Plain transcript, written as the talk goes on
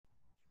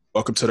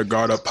Welcome to the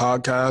Guard Up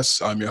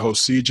Podcast. I'm your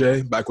host,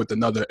 CJ, back with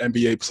another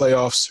NBA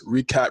playoffs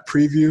recap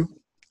preview.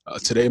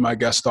 Today, my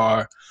guests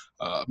are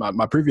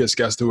my previous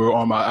guests who were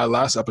on my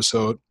last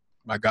episode,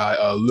 my guys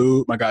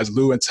Lou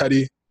and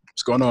Teddy.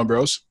 What's going on,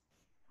 bros?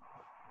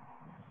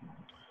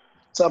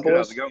 What's up, boys?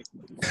 How's it going?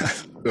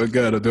 Doing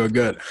good. I'm doing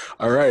good.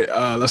 All right,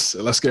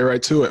 let's get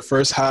right to it.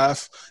 First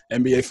half,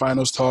 NBA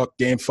Finals talk,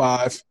 Game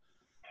 5.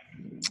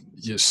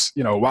 Just,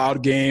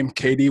 wild game.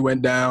 KD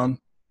went down.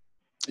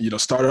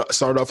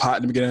 Started off hot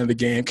in the beginning of the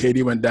game.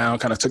 KD went down,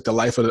 kind of took the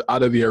life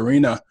out of the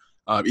arena,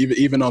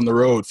 even on the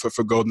road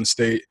for Golden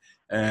State.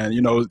 And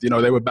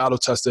they were battle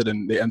tested,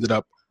 and they ended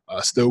up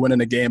still winning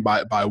the game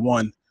by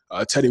one.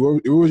 Teddy,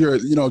 what were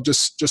your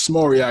just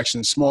small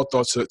reactions, small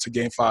thoughts to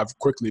Game 5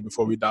 quickly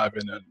before we dive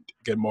in and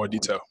get more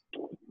detail?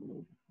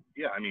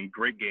 Yeah,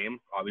 great game.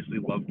 Obviously,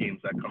 love games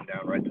that come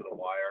down right to the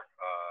wire.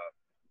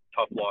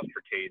 Tough loss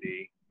for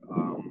KD,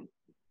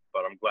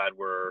 but I'm glad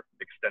we're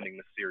extending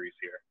the series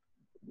here.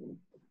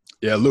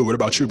 Yeah, Lou, what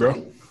about you,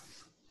 bro?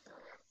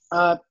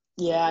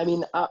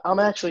 I'm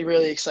actually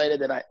really excited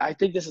that I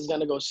think this is going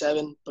to go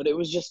 7, but it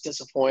was just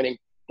disappointing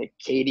that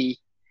KD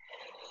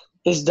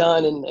is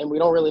done and we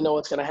don't really know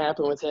what's going to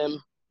happen with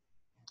him.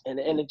 And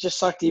it just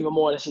sucked even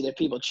more to see that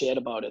people cheered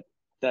about it.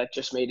 That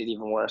just made it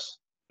even worse.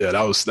 Yeah,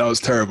 that was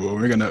terrible.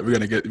 We're gonna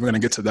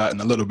get to that in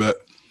a little bit.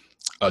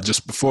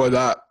 Just before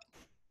that,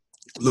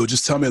 Lou,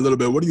 just tell me a little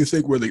bit. What do you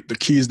think were the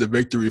keys to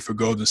victory for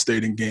Golden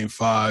State in Game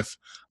 5?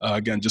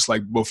 Again, just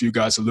like both of you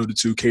guys alluded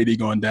to, KD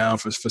going down.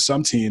 For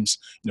some teams,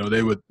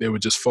 they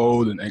would just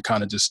fold and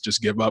kind of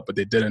just give up, but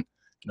they didn't.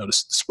 The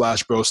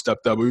Splash Bros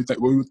stepped up. What do you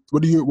think?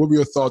 What were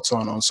your thoughts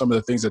on some of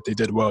the things that they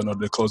did well in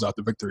order to close out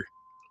the victory?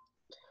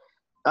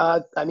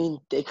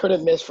 They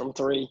couldn't miss from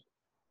 3.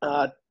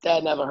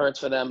 That never hurts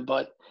for them.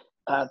 But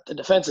the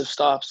defensive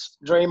stops,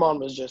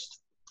 Draymond was just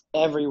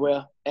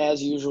everywhere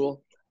as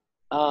usual.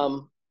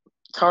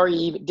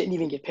 Curry didn't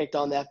even get picked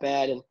on that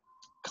bad, and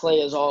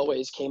Clay, as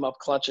always, came up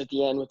clutch at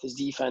the end with his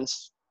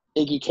defense.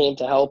 Iggy came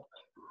to help.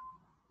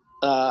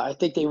 I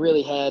think they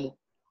really had,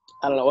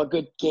 a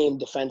good game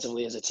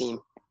defensively as a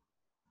team.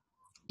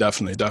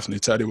 Definitely.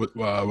 Teddy, what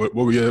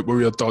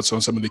were your thoughts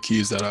on some of the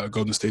keys that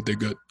Golden State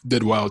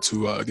did well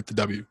to get the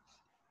W?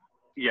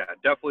 Yeah,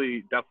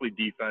 definitely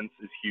defense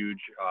is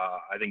huge.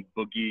 I think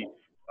Boogie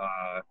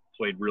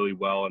played really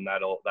well, and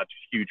that's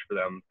huge for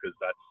them because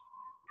that's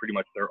pretty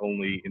much their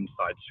only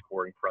inside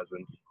scoring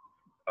presence.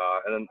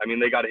 And then,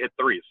 they got to hit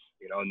threes,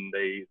 and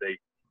they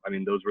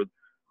those were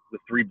the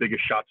 3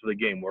 biggest shots of the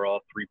game were all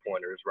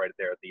 3-pointers right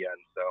there at the end.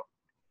 So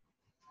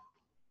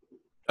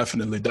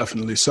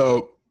definitely.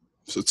 So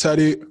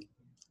Teddy,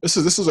 this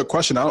is a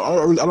question I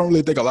don't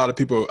really think a lot of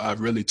people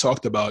have really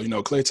talked about.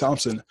 Klay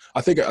Thompson,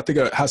 I think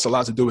it has a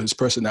lot to do with his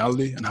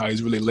personality and how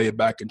he's really laid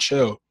back and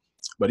chill.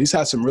 But he's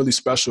had some really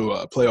special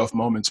playoff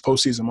moments,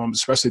 postseason moments,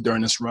 especially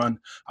during this run.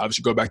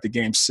 Obviously, go back to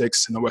Game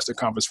 6 in the Western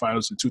Conference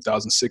Finals in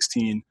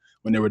 2016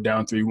 when they were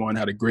down 3-1,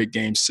 had a great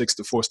Game 6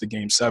 to force the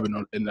Game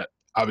 7, and that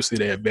obviously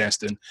they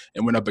advanced and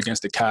went up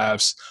against the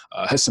Cavs.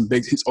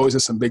 He's always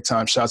had some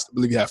big-time shots. I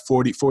believe he had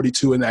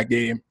 42 in that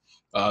game.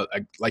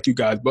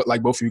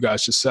 Like both of you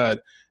guys just said,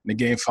 in the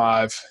Game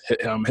 5, hit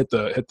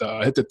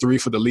the 3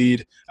 for the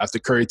lead after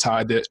Curry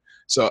tied it.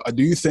 So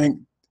do you think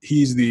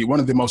he's one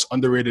of the most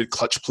underrated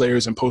clutch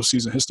players in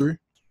postseason history?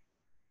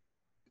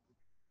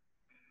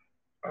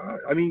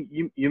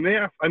 You may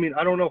have.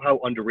 I don't know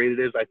how underrated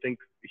it is. I think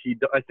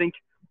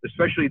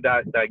especially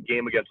that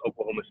game against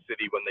Oklahoma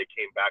City when they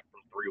came back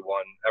from 3-1.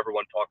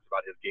 Everyone talks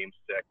about his Game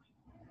 6.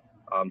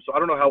 So I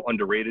don't know how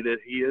underrated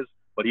he is,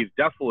 but he's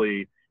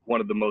definitely one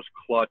of the most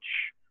clutch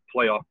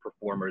playoff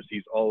performers.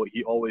 He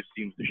always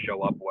seems to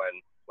show up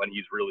when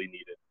he's really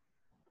needed.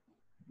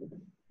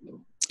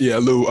 Yeah,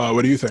 Lou,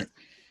 what do you think?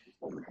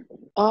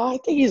 I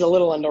think he's a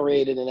little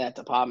underrated in that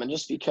department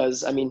just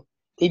because,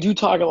 they do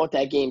talk about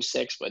that Game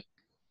 6, but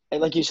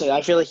like you said,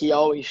 I feel like he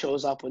always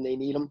shows up when they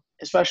need him,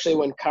 especially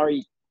when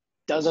Curry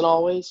doesn't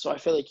always. So I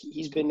feel like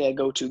he's been their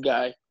go-to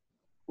guy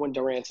when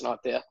Durant's not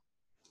there.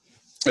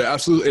 Yeah,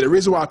 absolutely. The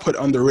reason why I put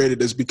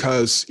underrated is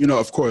because,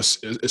 of course,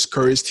 it's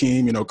Curry's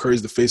team.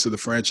 Curry's the face of the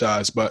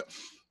franchise. But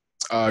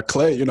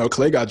Clay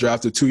got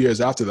drafted 2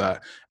 years after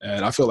that.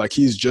 And I feel like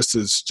he's just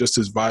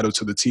as vital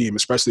to the team,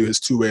 especially his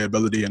two-way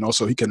ability. And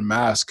also he can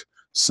mask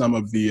some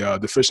of the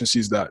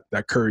deficiencies that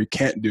Curry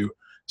can't do.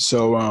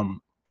 So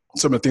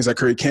some of the things that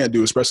Curry can't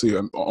do, especially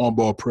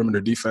on-ball perimeter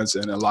defense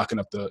and locking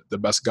up the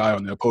best guy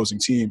on the opposing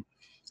team.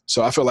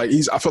 So I feel like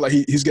he's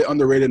getting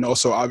underrated, and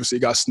also obviously he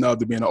got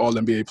snubbed to being an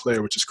All-NBA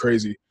player, which is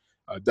crazy.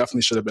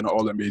 Definitely should have been an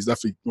All-NBA. He's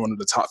definitely one of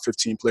the top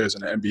 15 players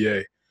in the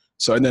NBA.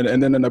 So and then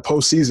in the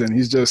postseason,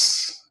 he's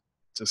just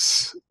 2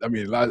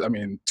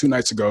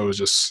 nights ago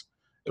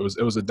it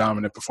was a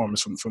dominant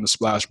performance from the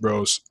Splash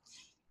Bros.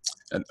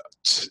 And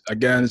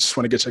again, I just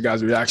want to get your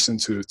guys' reaction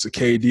to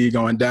KD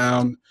going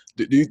down.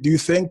 Do you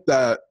think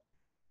that?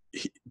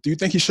 Do you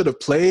think he should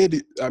have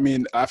played?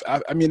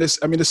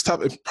 It's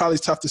tough. It's probably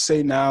tough to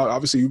say now.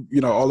 Obviously,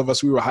 all of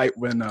us, we were hyped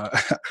when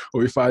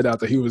when we find out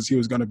that he was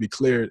going to be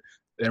cleared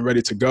and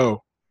ready to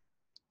go.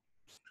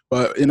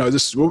 But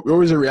just what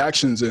was your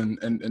reactions,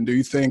 and do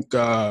you think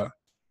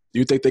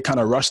they kind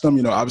of rushed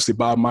them? Obviously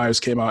Bob Myers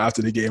came out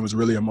after the game, was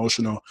really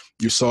emotional.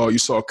 You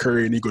saw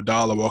Curry and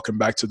Iguodala walking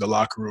back to the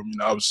locker room.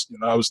 That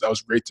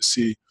was great to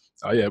see.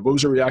 What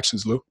was your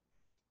reactions, Lou?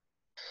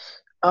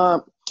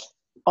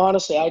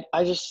 Honestly, I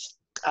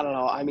don't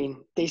know. I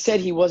mean, they said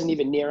he wasn't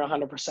even near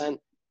 100%.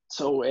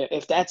 So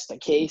if that's the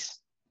case,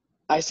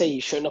 I say he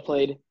shouldn't have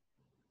played,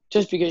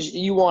 just because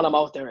you want him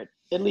out there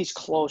at least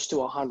close to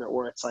 100,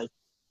 where it's like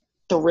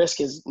the risk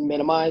is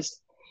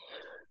minimized.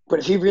 But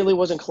if he really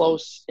wasn't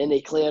close and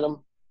they cleared him,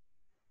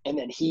 and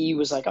then he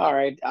was like, all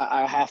right,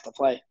 I have to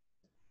play,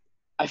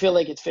 I feel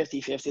like it's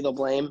 50-50 they'll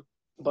blame.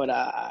 But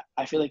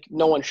I feel like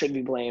no one should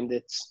be blamed.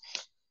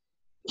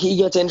 He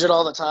gets injured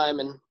all the time,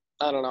 and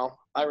I don't know.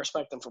 I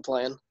respect him for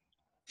playing.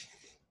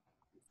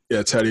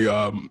 Yeah, Teddy.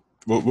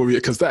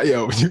 Because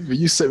when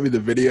you sent me the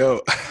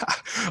video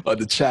on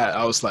the chat,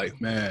 I was like,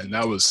 man,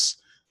 that's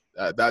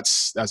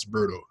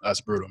brutal.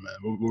 That's brutal, man.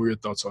 What were your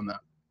thoughts on that?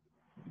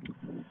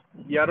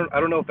 Yeah, I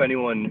don't know if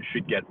anyone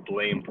should get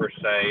blamed per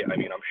se. I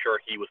mean, I'm sure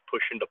he was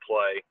pushing to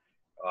play.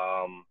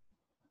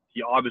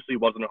 He obviously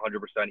wasn't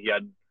 100%. He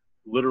had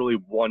literally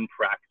one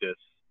practice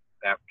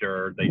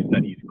after they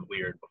said he's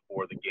cleared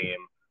before the game.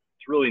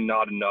 It's really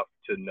not enough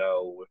to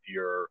know if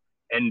you're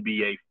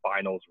NBA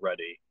Finals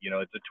ready.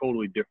 It's a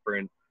totally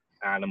different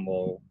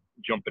animal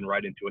jumping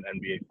right into an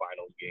NBA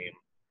Finals game.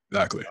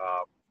 Exactly.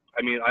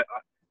 I mean,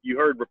 you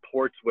heard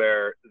reports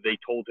where they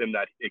told him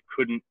that it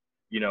couldn't,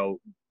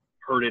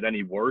 hurt it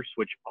any worse,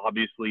 which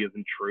obviously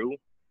isn't true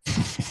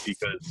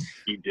because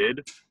he did.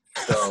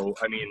 So,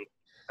 I mean,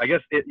 I guess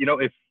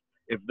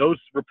if those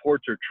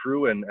reports are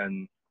true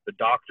and the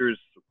doctors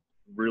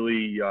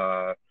really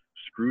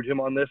screwed him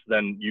on this,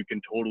 then you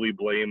can totally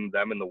blame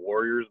them and the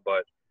Warriors.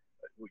 But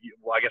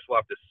I guess we'll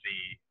have to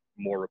see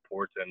more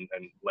reports and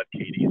let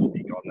KD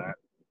speak on that.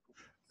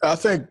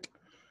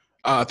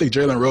 I think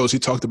Jalen Rose, he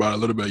talked about it a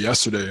little bit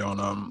yesterday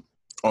on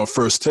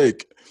First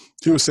Take.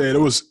 He was saying it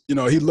was,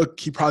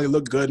 he probably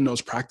looked good in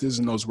those practices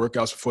and those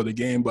workouts before the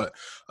game, but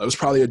it was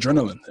probably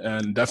adrenaline,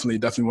 and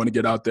definitely want to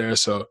get out there.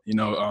 So,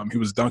 he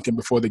was dunking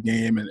before the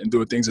game and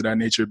doing things of that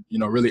nature,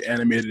 really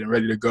animated and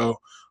ready to go.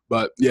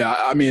 But yeah,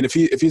 I mean, if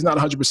he's not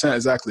 100%,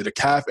 exactly, the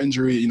calf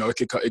injury,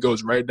 it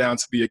goes right down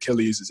to the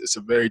Achilles. It's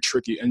a very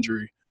tricky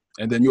injury.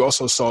 And then you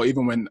also saw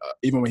even when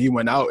he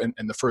went out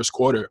in the first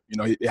quarter,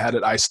 they had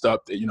it iced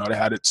up. They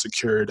had it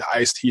secured,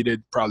 iced,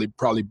 heated,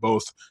 probably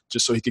both,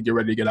 just so he could get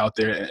ready to get out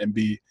there and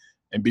be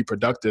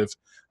productive.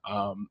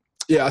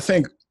 I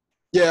think,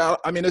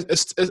 I mean,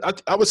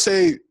 I would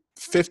say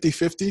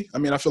 50-50. I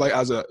mean, I feel like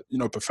as a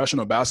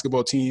professional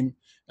basketball team,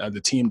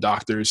 the team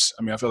doctors,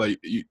 I mean, I feel like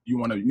you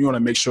want to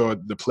make sure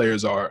the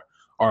players are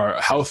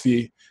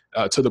healthy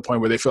to the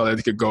point where they feel like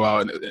they could go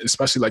out, and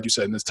especially like you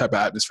said, in this type of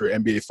atmosphere,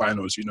 NBA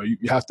Finals, you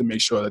have to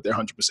make sure that they're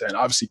 100%.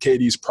 Obviously,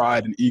 KD's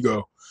pride and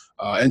ego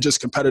and just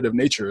competitive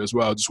nature as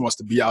well just wants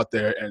to be out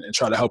there and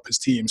try to help his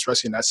team,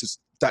 especially in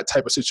that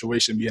type of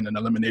situation, being an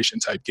elimination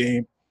type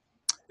game.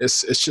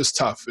 It's just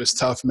tough. It's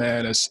tough,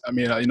 man. A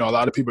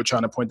lot of people are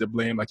trying to point the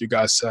blame, like you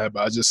guys said,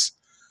 but I just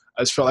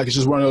felt like it's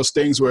just one of those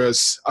things where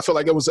I feel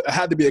like it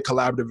had to be a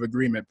collaborative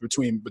agreement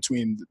between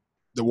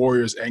the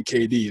Warriors and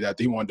KD that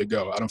he wanted to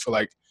go. I don't feel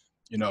like,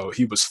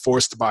 he was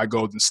forced by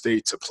Golden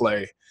State to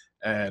play.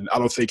 And I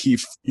don't think he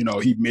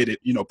made it,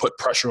 put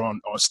pressure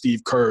on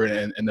Steve Kerr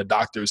and the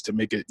doctors to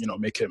make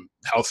him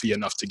healthy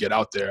enough to get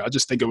out there. I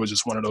just think it was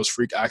just one of those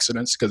freak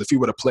accidents, because if he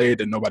would have played,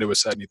 then nobody would have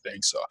said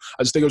anything. So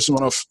I just think it was just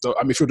one of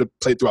if he would have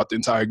played throughout the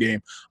entire game,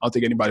 I don't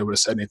think anybody would have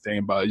said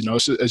anything. But,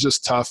 it's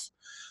just tough.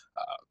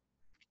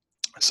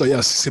 So,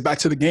 yes, get back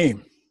to the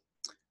game.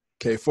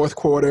 Okay, fourth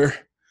quarter.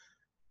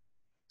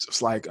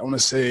 It's like, I want to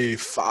say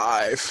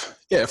 5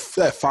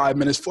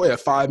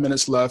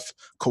 minutes left.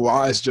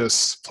 Kawhi's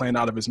just playing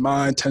out of his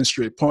mind, 10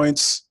 straight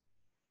points.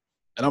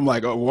 And I'm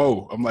like, oh,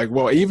 whoa. I'm like,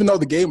 whoa. Even though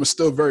the game was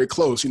still very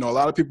close, a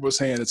lot of people were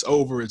saying it's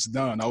over, it's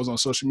done. I was on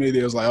social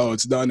media. It was like, oh,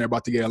 it's done. They're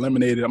about to get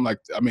eliminated. I'm like,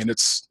 I mean,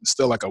 it's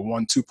still like a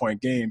 1-2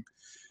 point game.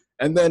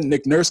 And then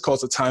Nick Nurse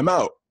calls a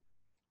timeout.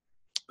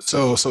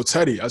 So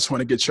Teddy, I just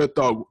want to get your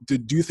thought. Do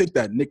you think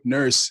that Nick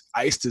Nurse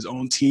iced his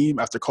own team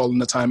after calling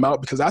the timeout?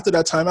 Because after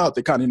that timeout,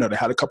 they kind of, they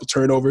had a couple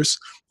turnovers.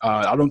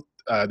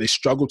 They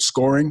struggled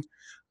scoring.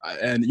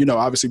 And,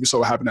 obviously we saw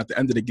what happened at the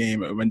end of the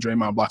game when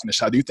Draymond blocking the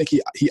shot. Do you think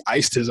he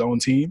iced his own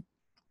team?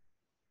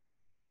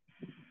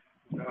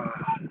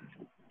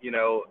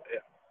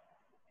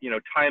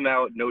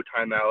 Timeout, no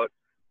timeout.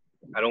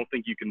 I don't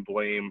think you can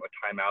blame a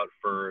timeout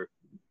for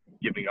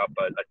giving up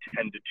a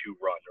 10-2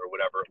 run or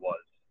whatever it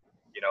was.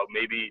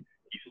 Maybe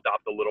he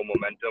stopped a little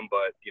momentum,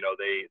 but,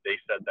 they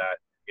said that,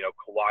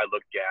 Kawhi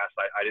looked gassed.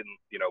 I didn't,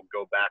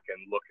 go back and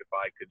look if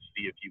I could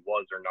see if he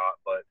was or not.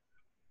 But,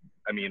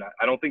 I mean,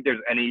 I don't think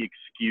there's any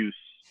excuse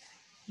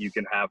you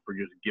can have for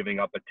just giving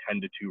up a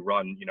 10-2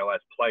 run.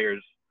 As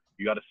players,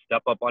 you got to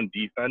step up on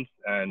defense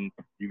and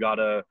you got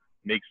to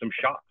make some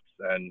shots.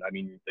 And, I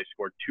mean, they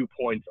scored 2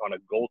 points on a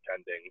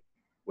goaltending,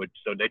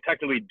 so they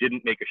technically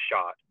didn't make a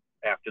shot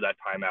after that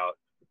timeout.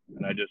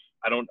 And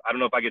I don't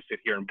know if I could sit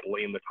here and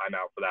blame the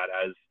timeout for that.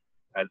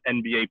 As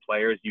NBA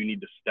players, you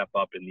need to step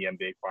up in the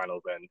NBA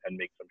finals and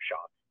make some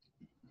shots.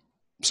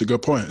 It's a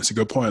good point. It's a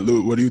good point.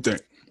 Lou, what do you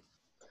think?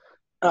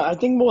 I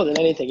think more than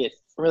anything, it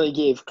really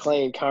gave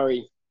Clay and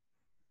Curry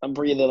a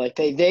breather. Like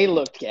they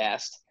looked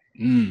gassed.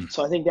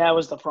 So I think that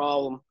was the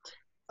problem.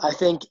 I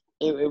think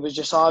it was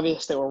just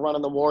obvious they were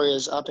running the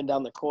Warriors up and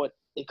down the court.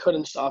 They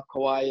couldn't stop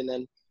Kawhi. And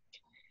then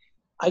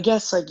I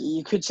guess like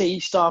you could say he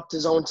stopped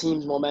his own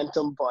team's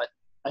momentum, but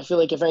I feel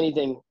like if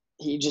anything,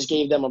 he just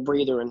gave them a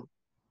breather and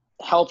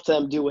helped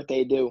them do what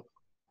they do.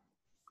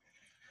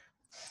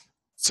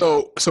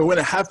 So when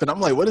it happened, I'm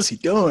like, what is he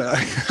doing?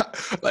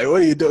 Like,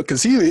 what are you doing?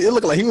 Because it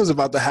looked like he was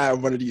about to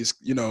have one of these,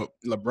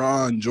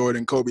 LeBron,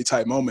 Jordan, Kobe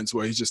type moments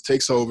where he just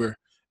takes over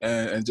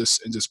and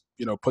just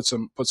puts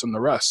them to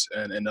rest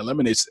and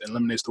eliminates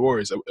the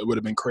Warriors. It would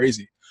have been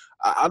crazy.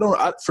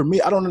 For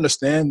me, I don't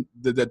understand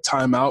the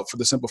timeout for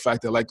the simple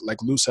fact that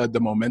like Lou said, the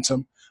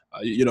momentum,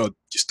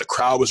 just the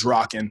crowd was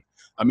rocking.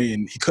 I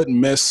mean, he couldn't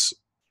miss.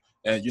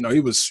 And, he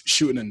was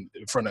shooting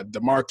in front of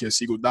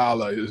DeMarcus,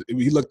 Iguodala.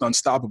 He looked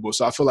unstoppable.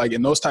 So I feel like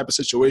in those type of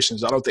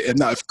situations, I don't think –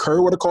 now if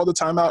Kerr would have called the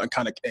timeout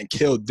and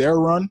killed their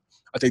run,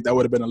 I think that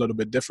would have been a little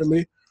bit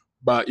differently.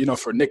 But,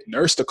 for Nick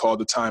Nurse to call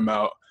the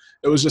timeout,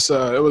 it was just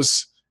it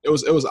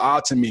was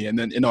odd to me. And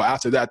then,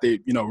 after that, they,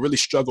 really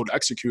struggled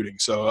executing.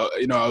 So,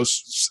 I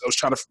was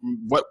trying to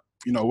 –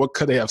 what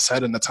could they have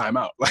said in the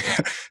timeout?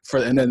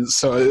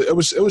 So it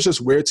was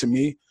just weird to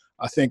me.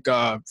 I think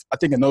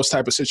in those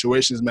type of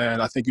situations, man,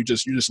 I think you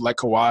just let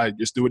Kawhi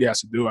just do what he has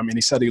to do. I mean,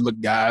 he said he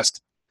looked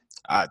gassed.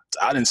 I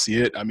didn't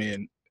see it. I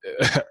mean,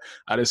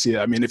 I didn't see it.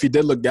 I mean, if he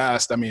did look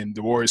gassed, I mean,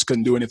 the Warriors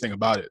couldn't do anything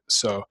about it.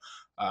 So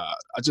I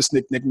just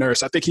Nick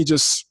Nurse. I think he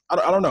just I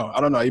don't know.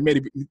 He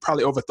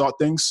probably overthought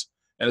things,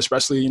 and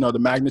especially the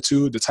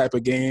magnitude, the type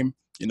of game.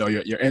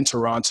 You're in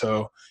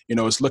Toronto.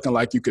 It's looking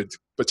like you could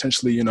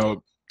potentially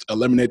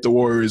eliminate the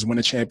Warriors, win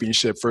a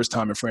championship, first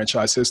time in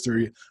franchise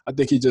history. I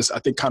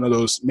think kind of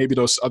those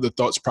other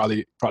thoughts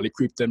probably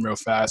creeped in real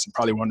fast and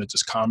probably wanted to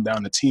just calm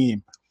down the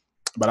team.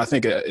 But I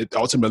think it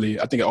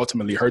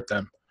ultimately hurt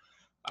them.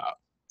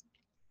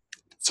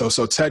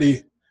 So Teddy,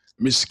 let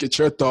me just get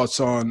your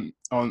thoughts on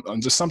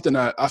just something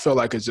that I feel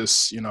like is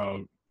just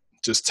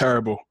just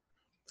terrible.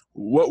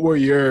 What was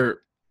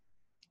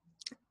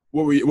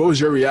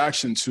your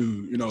reaction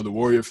to, the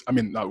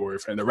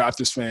the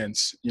Raptors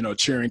fans,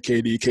 cheering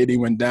KD? KD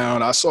went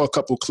down. I saw a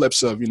couple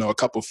clips of, a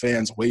couple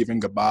fans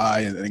waving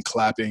goodbye and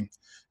clapping.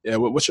 Yeah,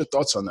 what's your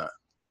thoughts on that?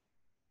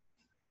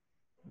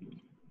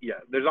 Yeah,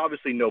 there's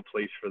obviously no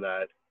place for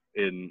that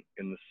in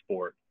the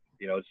sport.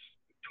 It's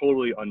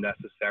totally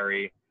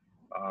unnecessary.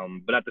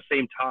 But at the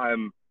same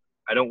time,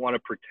 I don't want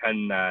to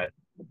pretend that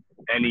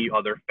any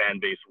other fan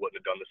base wouldn't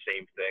have done the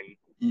same thing.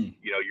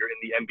 You're in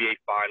the NBA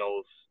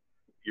Finals.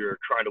 You're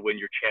trying to win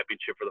your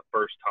championship for the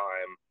first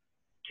time.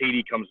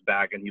 KD comes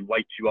back and he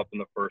lights you up in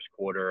the first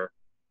quarter,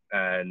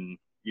 and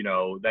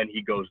then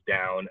he goes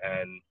down,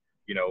 and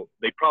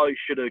they probably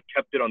should have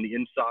kept it on the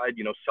inside,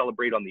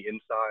 celebrate on the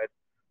inside.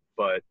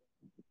 But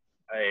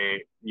I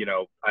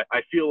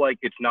feel like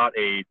it's not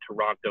a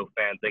Toronto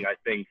fan thing. I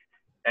think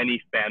any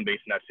fan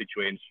base in that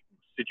situation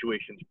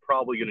is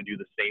probably going to do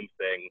the same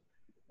thing.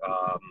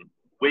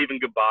 Waving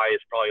goodbye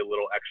is probably a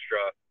little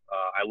extra.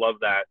 I love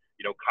that.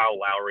 Kyle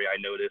Lowry, I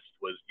noticed,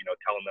 was,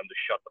 telling them to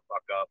shut the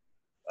fuck up.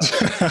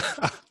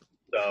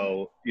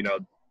 So,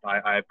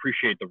 I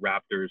appreciate the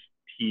Raptors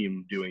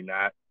team doing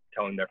that,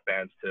 telling their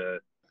fans to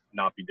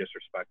not be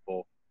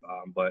disrespectful.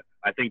 But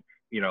I think,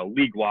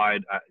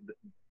 league-wide,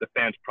 the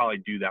fans probably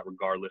do that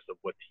regardless of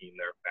what team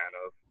they're a fan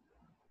of.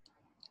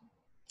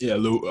 Yeah,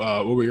 Lou,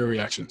 what were your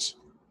reactions?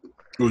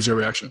 What was your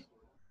reaction?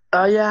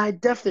 Yeah, I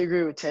definitely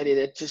agree with Teddy.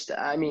 That just,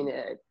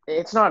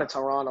 it's not a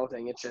Toronto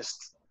thing. It's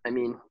just,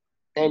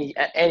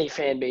 any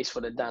fan base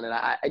would have done it.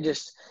 I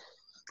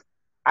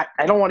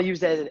don't want to use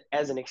that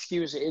as an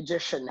excuse. It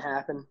just shouldn't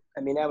happen.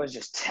 That was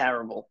just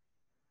terrible.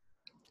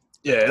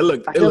 Yeah,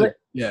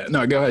 yeah.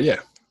 No, go ahead. Yeah.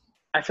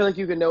 I feel like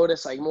you can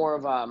notice like more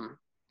of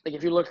like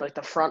if you look like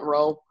the front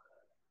row,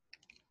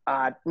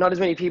 not as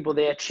many people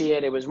there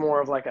cheered. It was more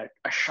of like a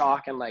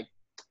shock and like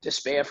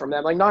despair from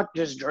them. Like not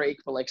just Drake,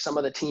 but like some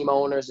of the team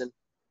owners and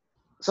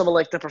some of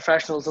like the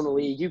professionals in the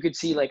league. You could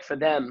see like for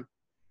them,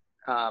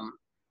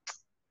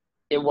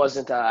 it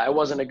wasn't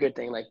a good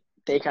thing. Like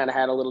they kind of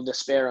had a little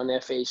despair on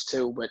their face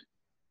too. But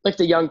like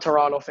the young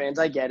Toronto fans,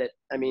 I get it.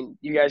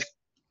 You guys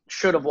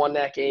should have won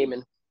that game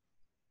and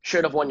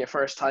should have won your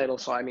first title.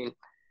 So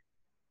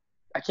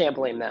I can't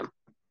blame them.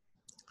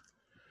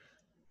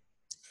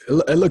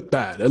 It looked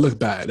bad.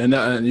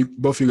 And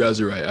both of you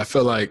guys are right. I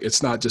feel like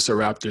it's not just a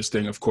Raptors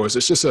thing. Of course,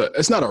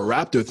 it's not a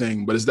Raptor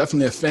thing, but it's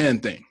definitely a fan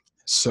thing.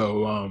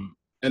 So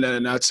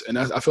and that's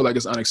I feel like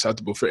it's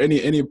unacceptable for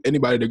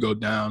anybody to go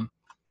down.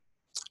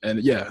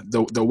 And yeah,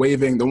 the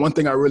waving. The one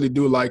thing I really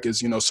do like is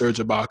Serge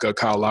Ibaka,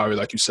 Kyle Lowry,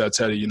 like you said,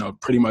 Teddy.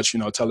 Pretty much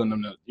telling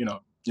them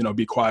to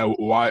be quiet.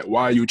 Why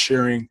are you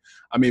cheering?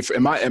 I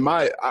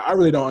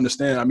really don't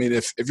understand.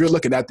 If you're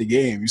looking at the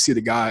game, you see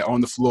the guy on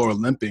the floor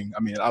limping.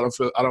 I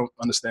don't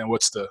understand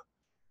what's the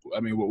I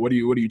mean, what are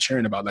you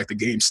cheering about? Like the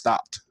game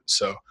stopped.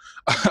 So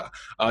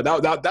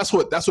that's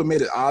what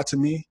made it odd to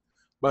me.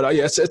 But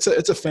yeah, it's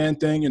a fan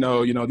thing.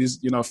 These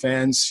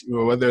fans,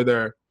 whether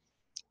they're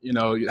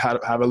you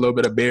have a little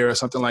bit of beer or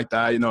something like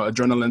that.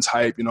 Adrenaline's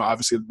hype.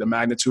 Obviously the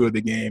magnitude of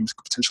the games,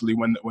 potentially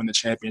win the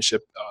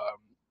championship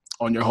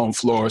on your home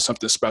floor or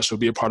something special,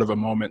 be a part of a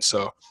moment.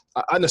 So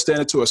I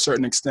understand it to a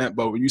certain extent,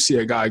 but when you see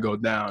a guy go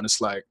down,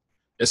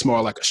 it's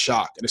more like a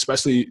shock. And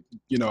especially,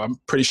 I'm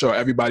pretty sure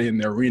everybody in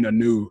the arena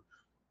knew,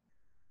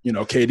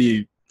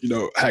 KD,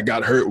 had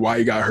got hurt, why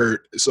he got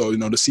hurt. So,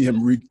 to see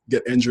him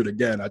get injured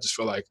again, I just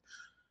feel like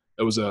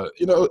it was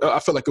I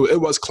feel like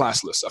it was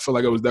classless. I feel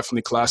like it was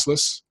definitely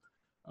classless.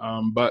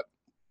 But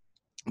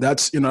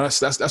that's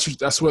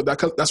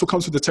what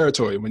comes with the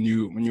territory when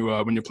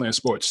you're playing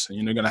sports, and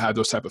you're going to have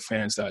those type of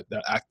fans that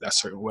act that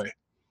certain way.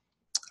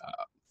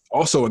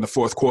 Also in the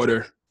fourth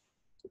quarter,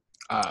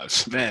 I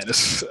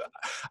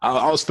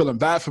was feeling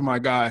bad for my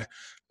guy.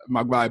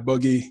 My guy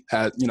Boogie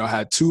had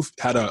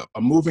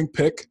a moving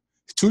pick,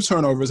 2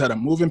 turnovers, had a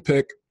moving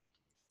pick,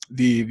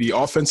 the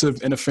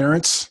offensive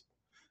interference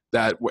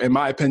that, in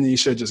my opinion, you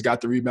should have just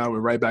got the rebound,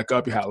 went right back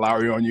up. You had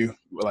Lowry on you.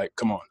 We're like,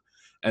 come on.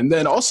 And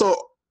then also,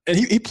 and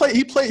he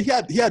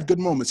had good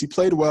moments. He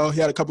played well. He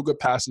had a couple good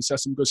passes, set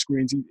some good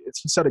screens.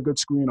 He set a good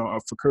screen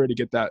for Curry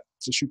to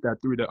shoot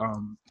that 3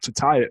 to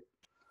tie it.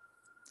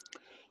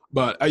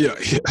 But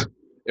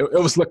it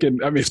was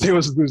looking. I mean, if they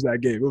was to lose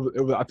that game,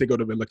 I think it would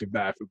have been looking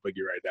bad for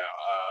Boogie right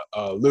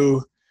now.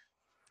 Lou,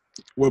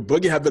 would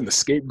Boogie have been the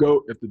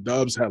scapegoat if the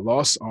Dubs had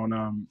lost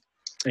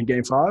in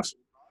Game 5?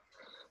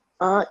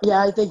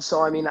 Yeah, I think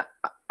so. I mean,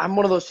 I'm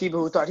one of those people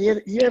who thought he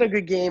had a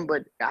good game,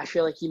 but I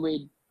feel like he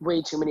made way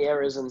too many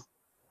errors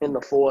in the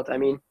fourth. I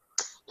mean,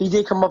 he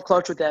did come up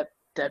clutch with that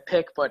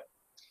pick, but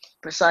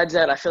besides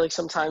that, I feel like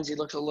sometimes he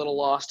looks a little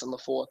lost in the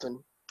fourth and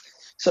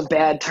some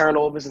bad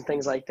turnovers and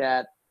things like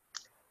that.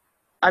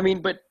 I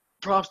mean, but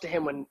props to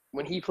him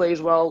when he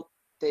plays well,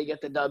 they get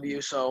the W.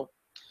 So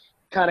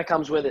kind of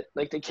comes with it,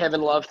 like the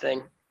Kevin Love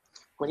thing.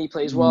 When he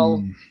plays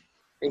well,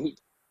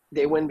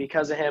 they win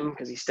because of him,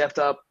 because he stepped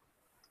up,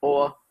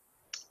 or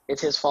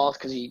it's his fault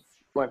because he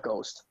went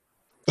ghost.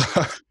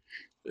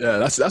 Yeah,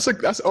 that's a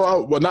good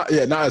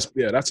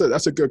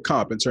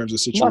comp in terms of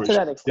situation. Not to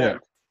that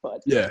extent,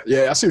 but yeah,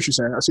 I see what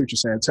you're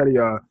saying. Teddy,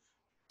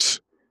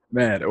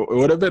 man, it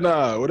would have been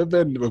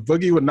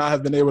Boogie would not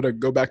have been able to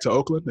go back to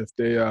Oakland if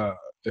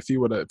they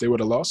would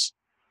have lost.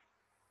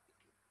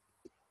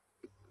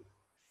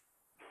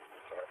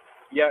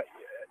 Yeah,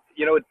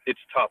 it's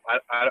tough.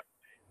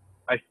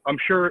 I'm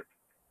sure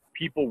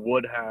people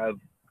would have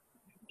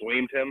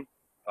blamed him.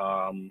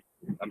 I'm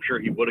sure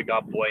he would have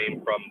got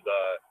blamed from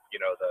the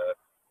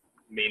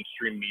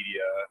mainstream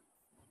media.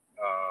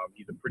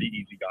 He's a pretty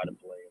easy guy to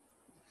blame.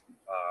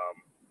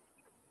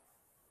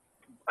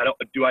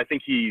 I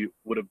think he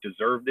would have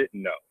deserved it?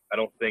 No. I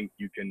don't think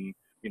you can,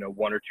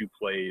 1 or 2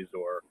 plays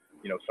or,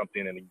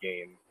 something in a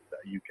game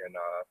that you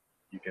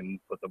can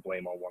put the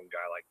blame on one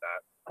guy like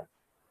that.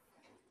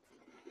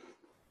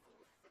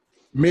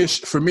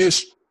 For me,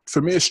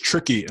 it's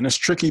tricky, and it's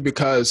tricky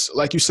because,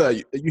 like you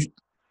said,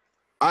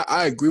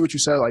 I agree with you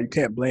said. Like, you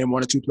can't blame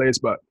 1 or 2 plays,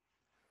 but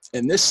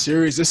in this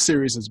series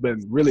has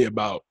been really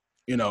about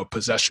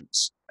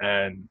possessions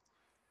and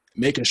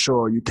making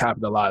sure you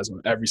capitalize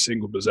on every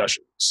single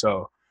possession.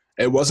 So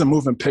it was a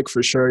moving pick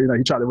for sure. He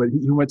went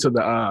to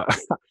the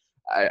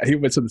he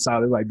went to the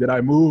side. Like, did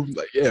I move?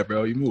 Like, yeah,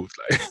 bro, you moved.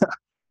 Like,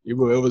 you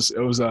moved. It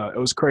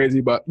was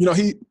crazy, but and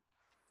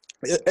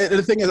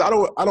the thing is, I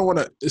don't want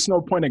to. It's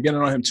no point in getting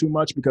on him too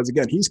much because,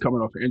 again, he's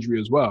coming off an injury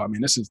as well. I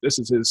mean, this is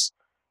his.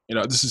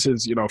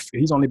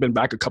 He's only been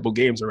back a couple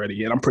games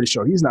already, and I'm pretty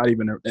sure he's not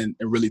even in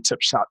really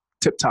tip-top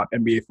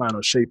NBA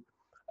final shape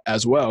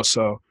as well.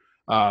 So,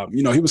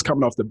 he was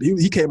coming off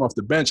he came off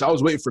the bench. I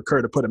was waiting for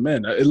Kerr to put him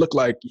in. It looked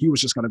like he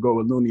was just going to go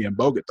with Looney and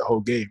Bogut the whole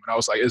game, and I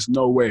was like, "There's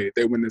no way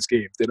they win this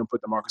game if they don't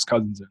put DeMarcus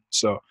Cousins in."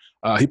 So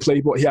he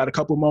played. He had a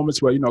couple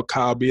moments where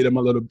Kyle beat him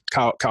a little.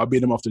 Kyle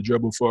beat him off the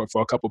dribble for a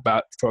couple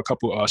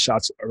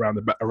shots around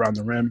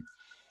the rim.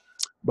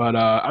 But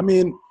I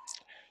mean.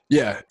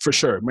 Yeah, for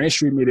sure.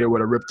 Mainstream media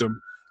would have ripped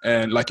him,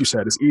 and like you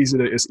said, it's easy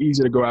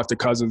to go after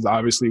Cousins,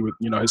 obviously, with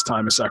his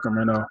time in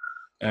Sacramento,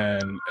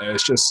 and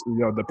it's just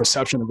the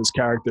perception of his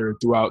character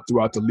throughout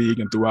the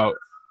league and throughout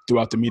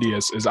the media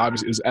is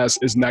obviously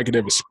is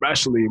negative,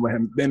 especially with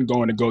him then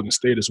going to Golden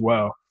State as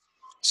well.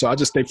 So I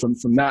just think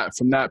from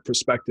that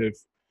perspective,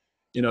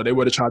 they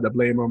would have tried to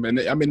blame him. And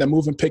I mean, the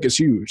moving pick is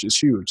huge.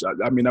 It's huge.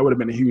 I mean, that would have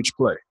been a huge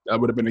play. That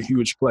would have been a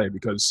huge play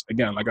because,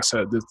 again, like I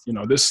said, this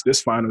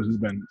finals has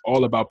been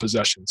all about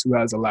possessions. Who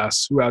has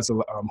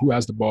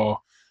the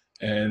ball,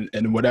 and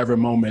in whatever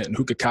moment, and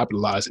who could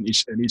capitalize in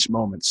each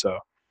moment. So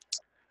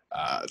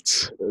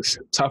it's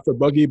tough for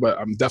Boogie, but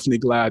I'm definitely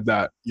glad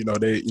that he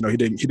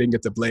didn't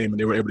get the blame and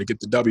they were able to get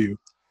the W.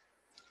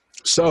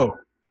 So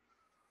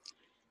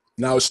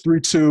now it's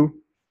 3-2.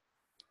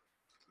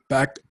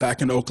 Back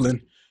in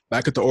Oakland.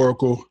 Back at the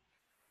Oracle,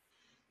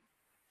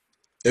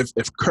 if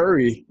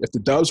the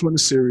Dubs win the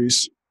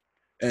series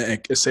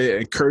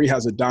and Curry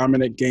has a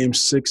dominant Game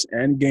 6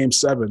 and Game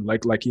 7,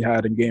 like he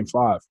had in Game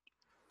 5,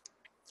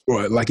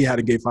 or like he had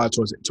in Game 5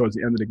 towards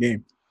the end of the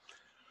game,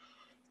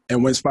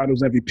 and wins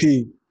Finals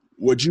MVP,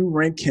 would you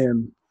rank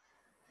him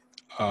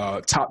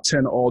top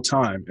 10 all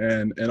time?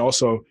 And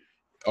also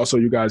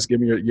you guys give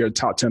me your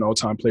top 10 all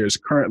time players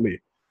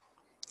currently.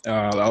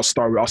 I'll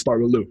start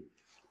with Lou.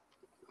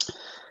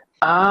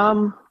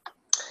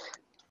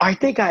 I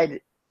think I'd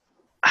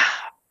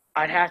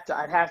have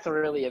to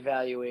really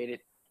evaluate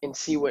it and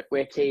see where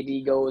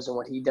KD goes and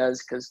what he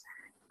does, because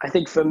I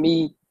think for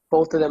me,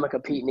 both of them are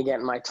competing to get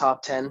in my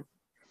top 10.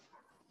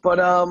 But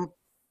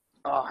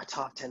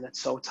top 10,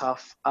 that's so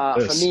tough.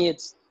 For me,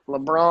 it's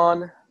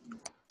LeBron,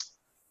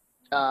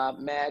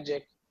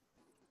 Magic,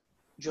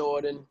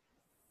 Jordan,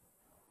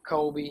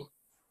 Kobe,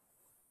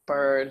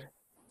 Bird.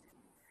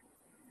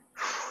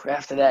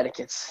 After that, it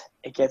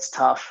gets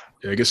tough.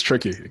 Yeah, it gets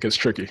tricky.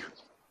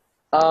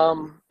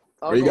 I'll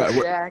go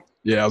Shaq.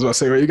 Yeah, I was about to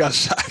say, where you got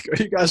Shaq?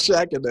 Where you got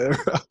Shaq in there?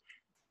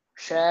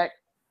 Shaq,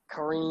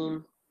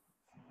 Kareem,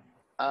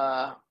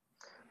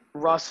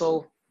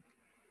 Russell.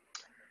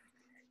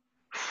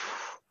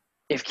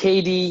 If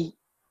KD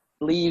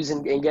leaves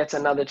and gets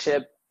another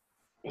chip,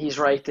 he's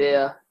right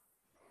there.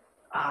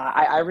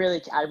 I really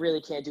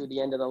can't do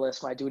the end of the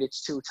list, my dude.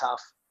 It's too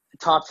tough. The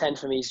top 10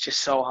 for me is just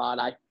so hard.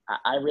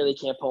 I really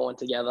can't pull one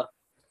together.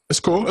 It's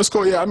cool.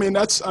 Yeah, I mean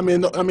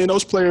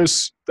those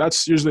players.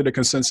 That's usually the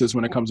consensus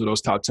when it comes to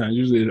those top 10.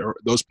 Usually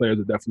those players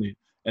are definitely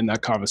in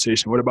that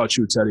conversation. What about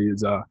you, Teddy?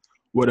 Is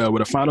would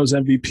a Finals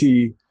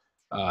MVP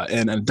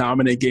and a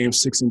dominant Game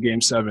 6 and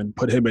Game 7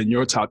 put him in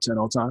your top 10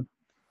 all time?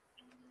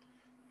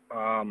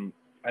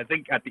 I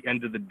think at the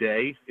end of the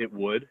day, it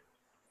would.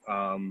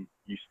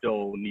 You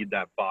still need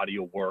that body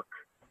of work,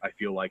 I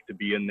feel like, to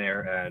be in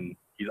there, and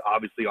he's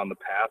obviously on the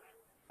path.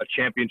 A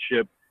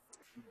championship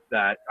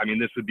that, I mean,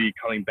 this would be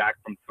coming back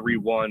from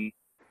 3-1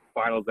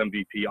 Finals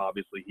MVP.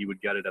 Obviously, he would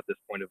get it at this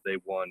point if they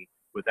won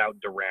without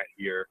Durant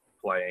here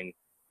playing.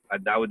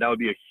 That would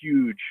be a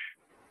huge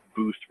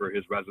boost for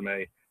his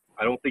resume.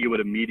 I don't think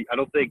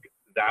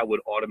that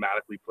would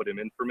automatically put him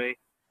in for me.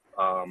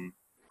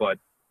 But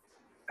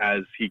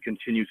as he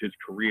continues his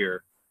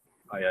career,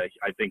 I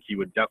think he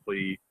would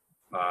definitely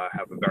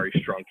have a very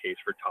strong case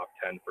for top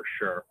 10 for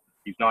sure.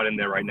 He's not in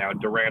there right now.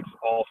 Durant's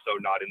also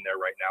not in there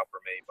right now for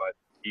me, but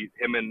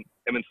him and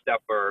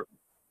Steph are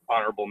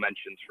honorable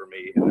mentions for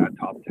me in that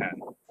top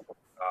 10.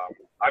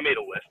 I made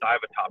a list. I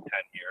have a top 10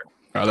 here.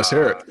 All right, let's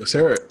hear it.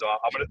 So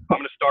I'm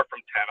gonna start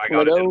from 10. I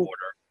got it in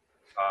order.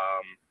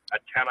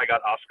 At 10, I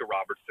got Oscar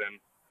Robertson.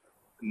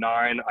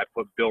 9, I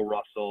put Bill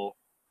Russell.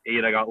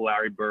 8, I got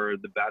Larry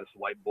Bird, the baddest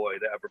white boy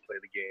to ever play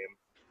the game.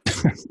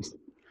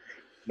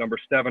 Number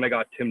 7, I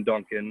got Tim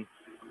Duncan.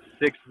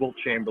 6, Wilt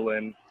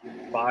Chamberlain.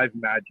 5,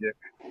 Magic.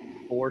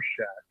 4,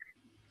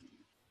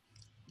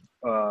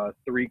 Shaq.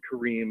 3,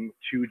 Kareem.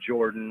 2,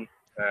 Jordan.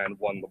 And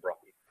 1,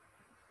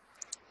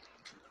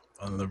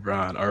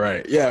 LeBron. All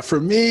right. Yeah, for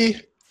me,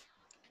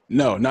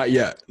 no, not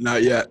yet. I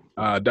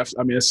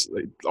mean, it's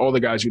like all the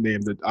guys you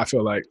named. I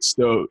feel like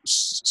still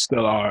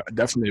are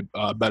definitely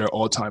better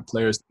all-time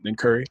players than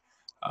Curry.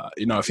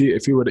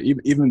 If he would have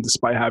even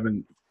despite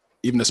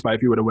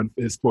if he would have won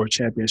his 4th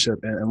championship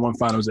and won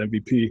Finals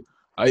MVP,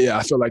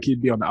 I feel like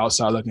he'd be on the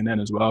outside looking in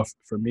as well.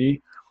 For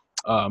me,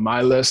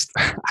 my list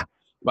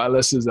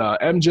is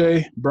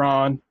MJ,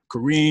 Bron,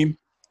 Kareem,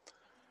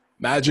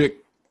 Magic,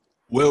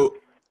 Wilt,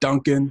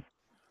 Duncan,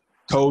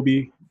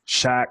 Kobe,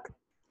 Shaq,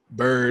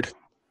 Bird,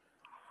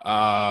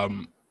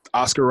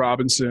 Oscar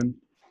Robertson,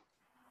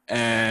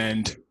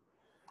 and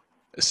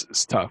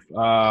it's tough.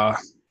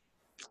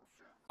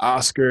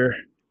 Oscar,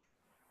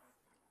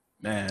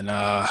 man,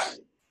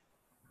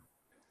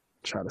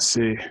 trying to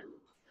see.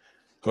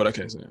 Hold on,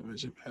 okay, so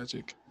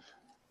Magic.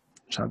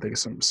 Trying to think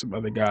of some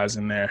other guys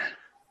in there,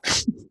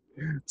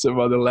 some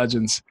other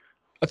legends.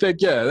 I think,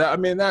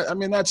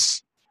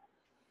 that's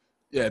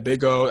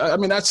Big O.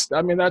 That's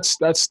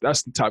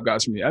the top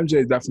guys for me.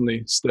 MJ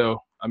definitely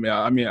still. I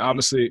mean,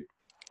 obviously,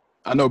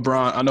 I know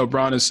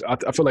Bron is.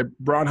 I feel like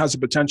Bron has the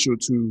potential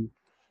to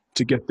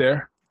get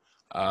there.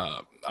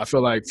 I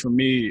feel like for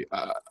me,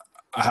 I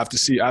have to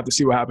see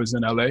what happens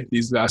in LA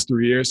these last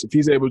 3 years. If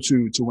he's able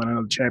to win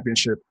another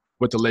championship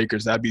with the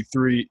Lakers, that'd be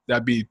three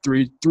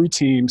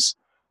teams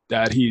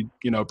that he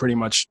pretty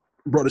much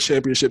brought a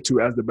championship to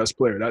as the best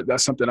player.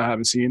 That's something I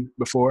haven't seen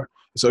before.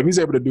 So if he's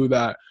able to do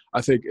that,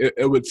 I think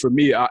it would, for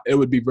me, it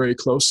would be very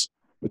close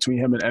between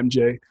him and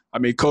MJ. I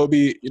mean,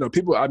 Kobe,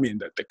 people,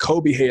 the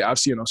Kobe hate I've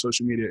seen on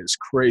social media is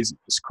crazy.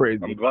 It's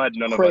crazy. I'm glad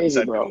none of us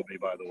said Kobe,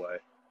 by the way.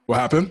 What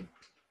happened?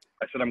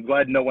 I said I'm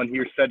glad no one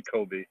here said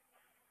Kobe.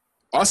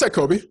 Oh, I said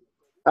Kobe.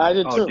 I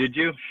did too. Oh, did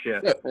you?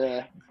 Shit.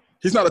 Yeah.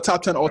 He's not a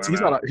top 10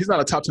 he's not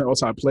a top 10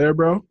 all-time player,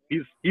 bro.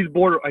 He's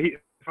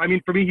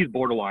for me, he's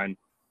borderline.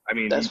 I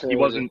mean, he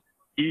wasn't.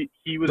 He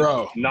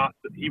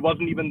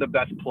wasn't even the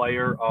best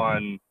player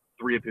on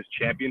 3 of his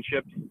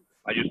championships.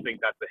 I just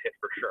think that's a hit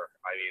for sure.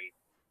 I mean,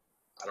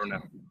 I don't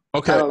know.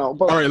 Okay. I don't know.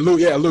 But, all right, Lou.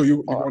 Yeah, Lou.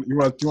 You want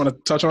to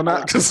touch on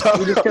that? Cause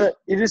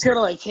you're just gonna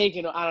like take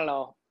it. I don't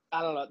know.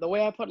 I don't know. The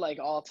way I put like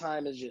all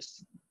time is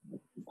just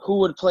who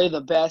would play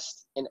the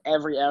best in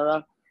every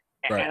era.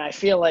 Right. And I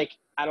feel like,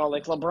 I don't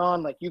like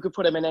LeBron, like you could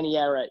put him in any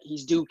era.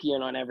 He's Dookie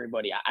on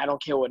everybody. I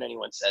don't care what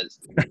anyone says.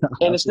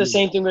 And it's the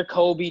same thing with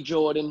Kobe,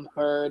 Jordan,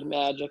 Bird,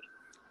 Magic,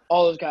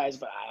 all those guys.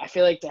 But I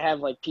feel like to have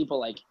like people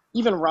like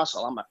even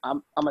Russell.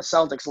 I'm a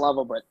Celtics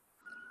lover, but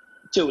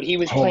dude, he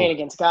was playing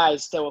against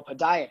guys that were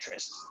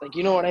podiatrists. Like,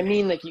 you know what I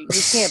mean? Like you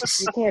can't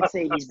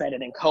say he's better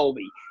than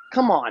Kobe.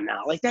 Come on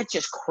now. Like that's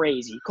just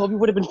crazy. Kobe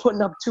would have been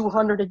putting up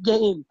 200 a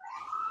game.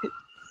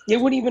 It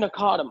wouldn't even have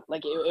caught him.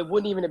 Like it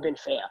wouldn't even have been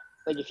fair.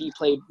 Like if he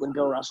played when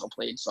Bill Russell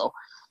played. So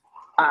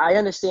I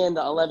understand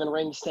the 11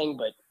 rings thing,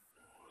 but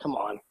come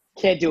on.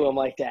 Can't do him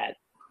like that.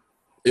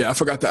 Yeah, I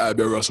forgot to add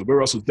Bill Russell. Bill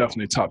Russell's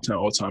definitely top 10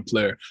 all-time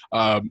player.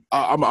 I'm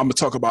gonna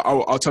talk about.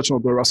 I'll touch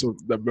on Bill Russell.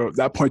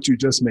 That point you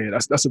just made.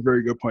 That's a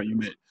very good point you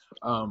made.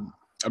 A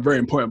very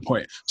important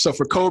point. So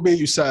for Kobe,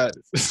 you said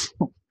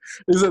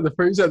you said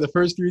the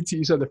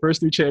first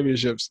three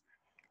championships.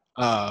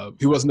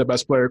 He wasn't the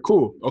best player.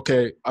 Cool.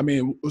 Okay. I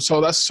mean, so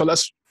let's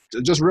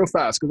just real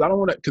fast because I don't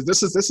want to because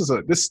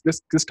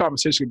this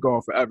conversation could go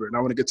on forever, and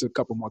I want to get to a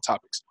couple more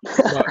topics.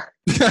 But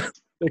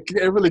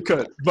it really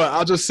could. But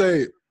I'll just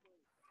say.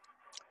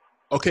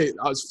 Okay,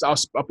 I'll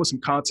put some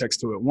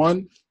context to it.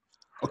 One,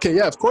 okay,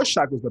 yeah, of course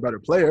Shaq was the better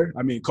player.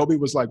 I mean, Kobe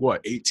was like,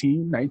 what,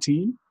 18,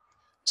 19?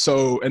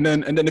 So, and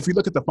then if you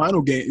look at the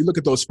final game, you look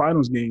at those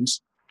finals games,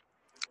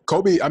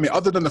 Kobe, I mean,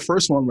 other than the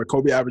first one where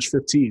Kobe averaged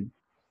 15,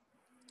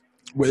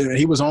 where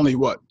he was only,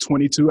 what,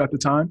 22 at the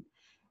time?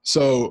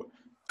 So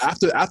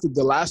after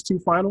the last two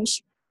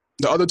finals,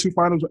 the other two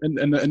finals in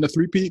the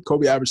three-peat,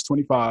 Kobe averaged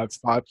 25,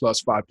 5+,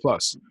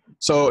 5+.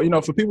 So,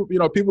 for people,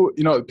 people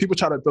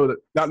try to throw the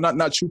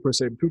not true per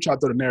se, but people try to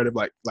throw the narrative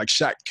like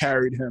Shaq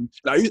carried him.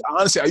 And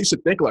honestly, I used to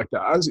think like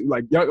that. I was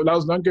like, when I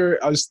was younger,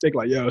 I used to think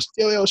like, yo,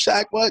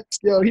 Shaq, what?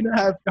 Yo, he didn't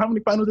have how many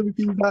finals MVP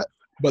he got?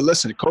 But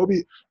listen,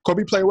 Kobe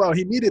played well.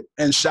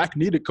 And Shaq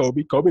needed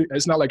Kobe.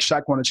 It's not like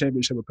Shaq won a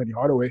championship with Penny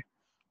Hardaway.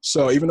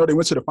 So even though they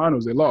went to the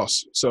finals, they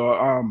lost.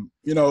 So,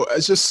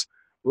 it's just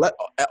let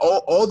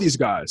all these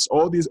guys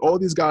in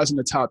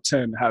the top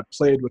 10 have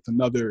played with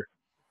another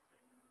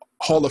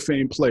Hall of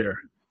Fame player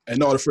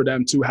in order for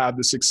them to have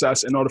the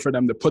success, in order for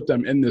them to put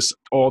them in this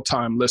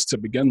all-time list to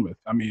begin with.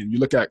 I mean, you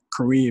look at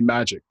Kareem,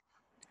 Magic.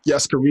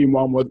 Yes, Kareem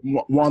won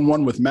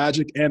one with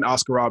Magic and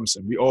Oscar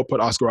Robinson. We all put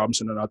Oscar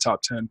Robinson in our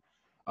top 10.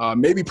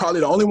 Maybe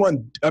probably the only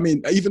one. I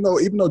mean, even though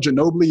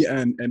Ginobili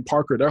and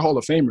Parker, they're Hall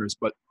of Famers,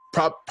 but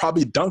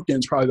probably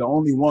Duncan's probably the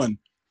only one.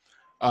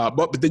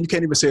 But then you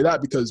can't even say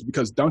that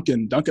because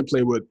Duncan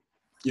played with,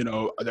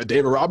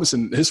 David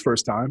Robinson his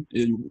first time.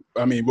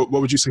 I mean, what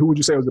would you say? Who would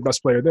you say was the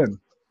best player then?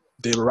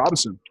 David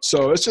Robinson.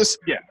 So it's just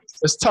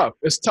it's tough.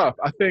 It's tough.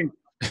 I think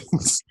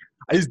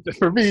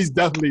for me, he's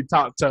definitely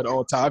top 10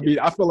 all time. I mean,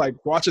 I feel like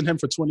watching him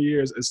for 20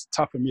 years, it's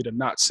tough for me to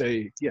not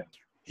say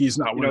he's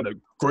not one of the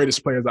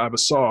greatest players I ever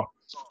saw.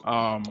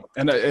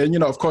 And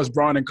of course,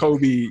 Bron and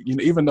Kobe.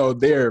 Even though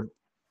they're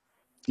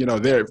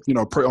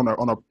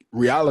on a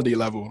reality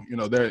level,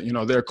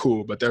 they're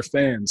cool, but their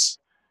fans,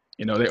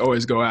 they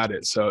always go at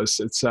it. So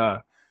it's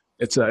a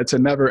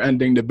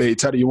never-ending debate.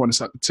 Teddy, you want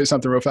to say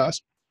something real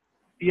fast?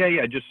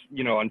 Yeah. Just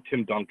on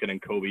Tim Duncan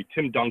and Kobe.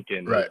 Tim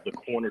Duncan is the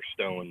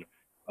cornerstone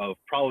of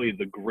probably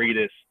the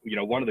greatest,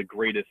 one of the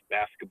greatest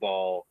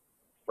basketball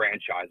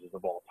franchises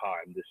of all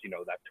time. This,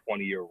 that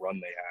 20-year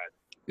run they had.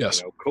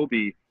 Yes.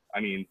 Kobe. I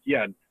mean, he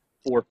had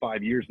 4 or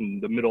 5 years in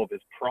the middle of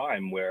his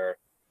prime where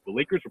the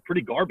Lakers were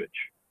pretty garbage.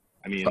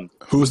 I mean,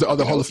 who was the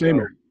other Hall of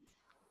Famer?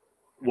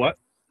 What?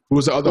 Who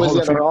was the other Hall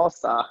of Famer?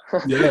 All-Star.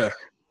 Yeah.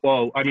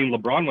 Well, I mean,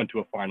 LeBron went to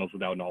a finals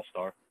without an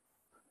All-Star.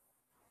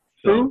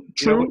 So,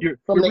 true. You're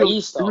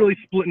really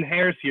splitting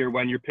hairs here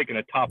when you're picking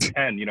a top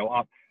 10.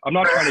 I'm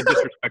not trying to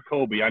disrespect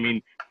Kobe. I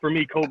mean, for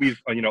me, Kobe's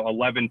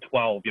 11,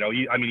 12.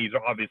 He's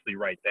obviously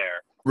right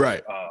there.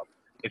 Right.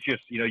 It's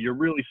just you're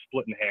really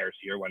splitting hairs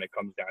here when it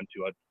comes down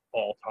to an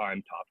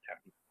all-time top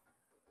 10.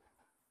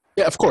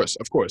 Yeah, of course.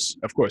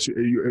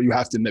 You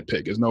have to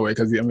nitpick. There's no way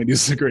because these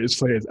are the greatest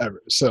players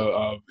ever.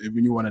 So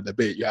when you want to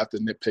debate, you have to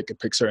nitpick and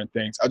pick certain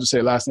things. I'll just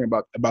say last thing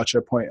about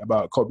your point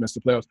about Kobe missed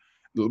the playoffs.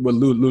 What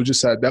Lou just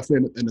said,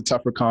 definitely in a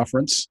tougher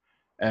conference,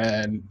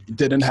 and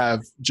didn't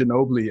have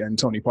Ginobili and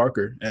Tony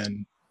Parker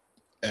and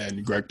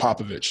Greg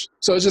Popovich.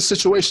 So it's just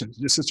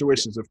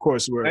situations, of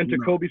course. Where, and to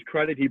Kobe's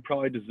credit, he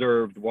probably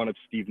deserved one of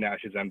Steve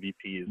Nash's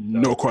MVPs. So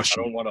no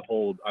question. I don't want to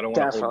hold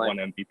one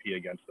MVP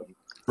against him.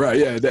 Right,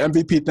 yeah. The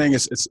MVP thing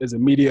is a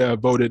media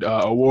voted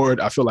award.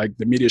 I feel like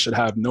the media should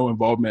have no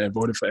involvement in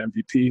voting for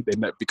MVP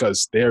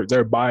because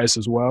they're biased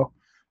as well.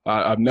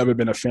 I've never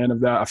been a fan of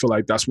that. I feel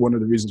like that's one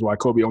of the reasons why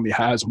Kobe only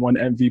has one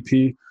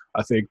MVP.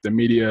 I think the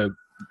media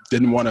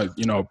didn't want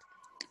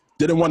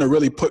to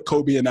really put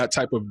Kobe in that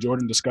type of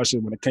Jordan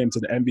discussion when it came to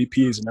the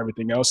MVPs and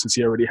everything else, since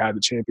he already had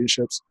the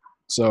championships.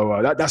 So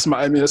that's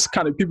it's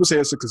kind of, people say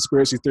it's a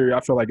conspiracy theory.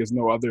 I feel like there's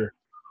no other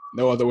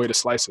way to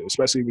slice it,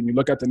 especially when you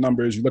look at the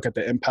numbers, you look at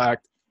the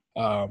impact.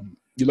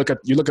 you look at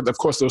of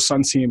course those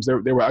Suns teams.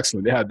 They were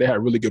excellent. They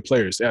had really good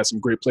players. They had some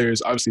great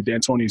players. Obviously,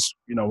 D'Antoni's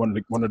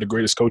one of the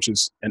greatest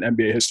coaches in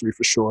NBA history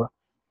for sure.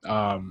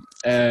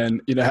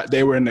 And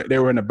they were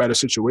in a better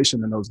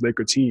situation than those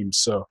Laker teams.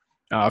 So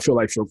I feel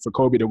like for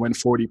Kobe to win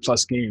 40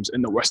 plus games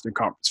in the Western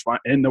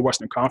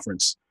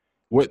Conference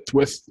with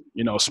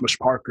Smush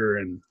Parker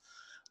and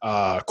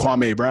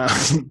Kwame Brown,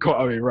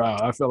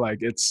 I feel like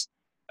that's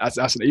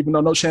even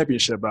though no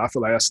championship, but I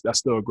feel like that's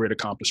still a great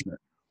accomplishment.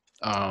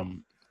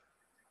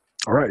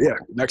 All right, yeah.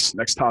 Next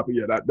topic,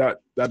 yeah.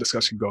 That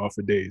discussion can go on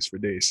for days.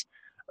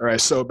 All right,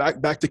 so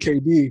back to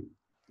KD.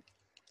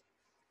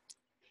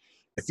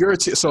 If you're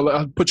so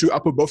I'll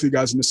put both of you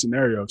guys in this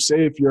scenario.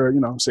 Say if you're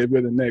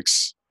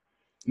the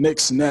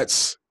Knicks,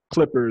 Nets,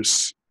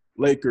 Clippers,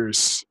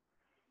 Lakers.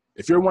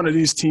 If you're one of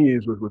these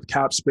teams with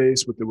cap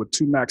space with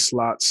 2 max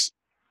slots,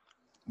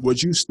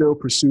 would you still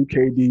pursue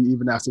KD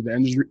even after the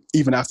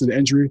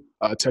injury?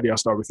 Teddy, I'll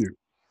start with you.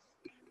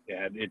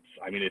 Yeah,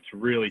 it's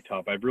really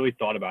tough. I've really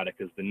thought about it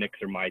because the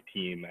Knicks are my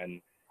team,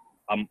 and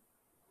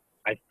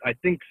I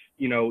think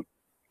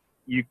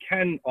you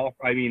can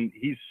offer. I mean,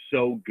 he's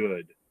so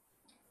good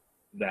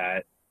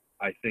that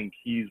I think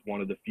he's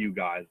one of the few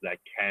guys that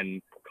can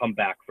come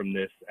back from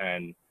this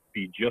and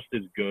be just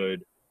as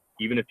good,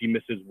 even if he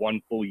misses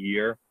 1 full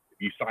year. If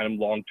you sign him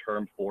long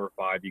term, 4 or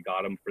 5, you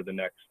got him for the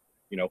next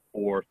 3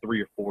 or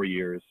 4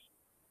 years.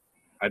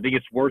 I think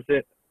it's worth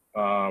it.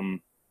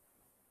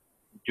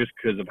 Just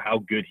because of how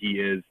good he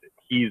is.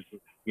 He's,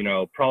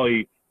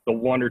 probably the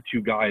 1 or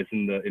 2 guys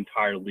in the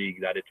entire league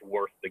that it's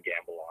worth the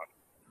gamble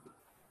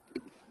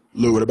on.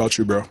 Lou, what about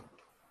you, bro?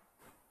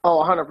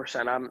 Oh,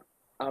 100%.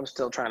 I'm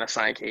still trying to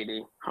sign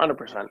KD.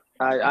 100%.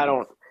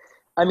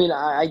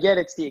 I get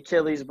it's the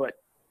Achilles, but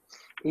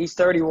he's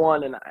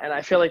 31, and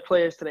I feel like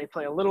players today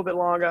play a little bit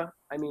longer.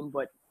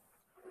 But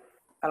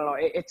I don't know.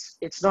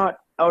 It's not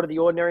out of the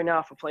ordinary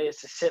now for players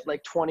to sit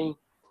like 20,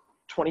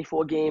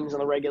 24 games in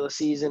the regular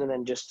season and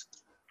then just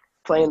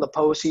play in the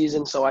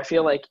postseason. So I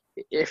feel like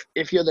if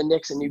you're the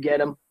Knicks and you get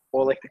him,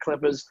 or like the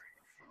Clippers,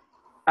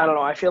 I don't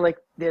know. I feel like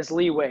there's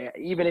leeway.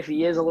 Even if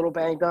he is a little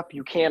banged up,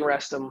 you can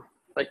rest him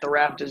like the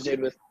Raptors did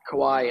with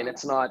Kawhi, and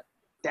it's not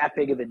that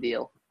big of a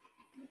deal.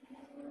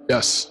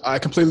 Yes, I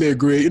completely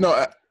agree.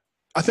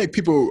 I think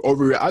people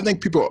kind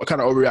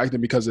of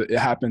overreacting because it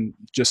happened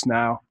just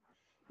now.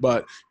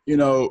 But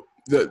the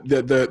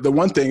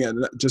one thing,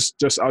 and I'll just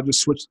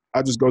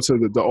go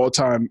to the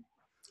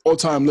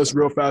all-time list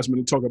real fast when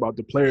you talk about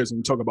the players and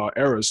you talk about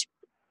eras.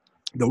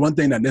 The one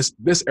thing that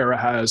this era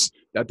has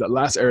that the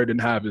last era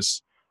didn't have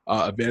is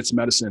advanced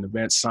medicine,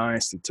 advanced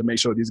science to make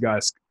sure these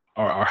guys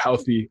are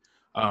healthy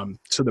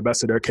to the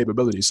best of their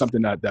capabilities.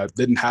 Something that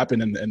didn't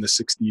happen in the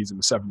 60s and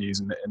the 70s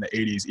and the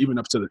 80s, even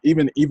up to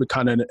even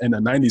kind of in the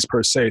 90s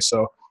per se.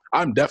 So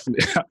I'll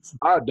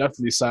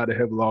definitely side of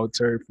him long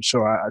term for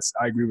sure.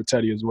 I agree with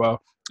Teddy as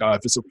well.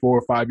 If it's a 4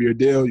 or 5 year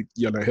deal,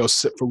 he'll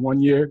sit for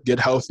 1 year, get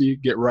healthy,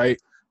 get right,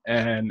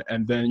 and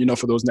then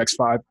for those next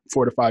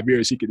 4 to 5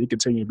 years, he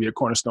continue to be a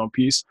cornerstone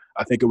piece.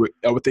 I think it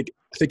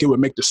would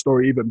make the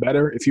story even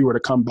better if he were to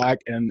come back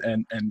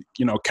and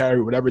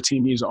carry whatever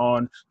team he's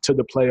on to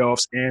the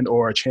playoffs and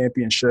or a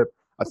championship.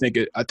 I think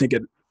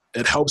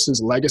it helps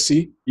his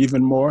legacy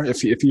even more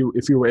if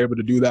he were able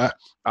to do that.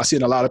 I've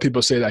seen a lot of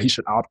people say that he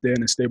should opt in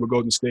and stay with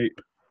Golden State.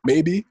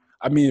 Maybe.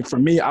 I mean, for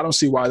me, I don't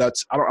see why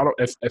that's.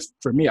 If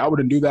for me, I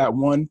wouldn't do that.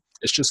 One,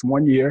 it's just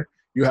 1 year.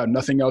 You have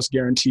nothing else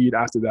guaranteed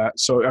after that.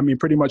 So I mean,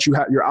 pretty much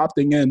you're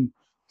opting in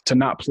to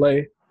not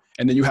play,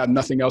 and then you have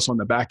nothing else on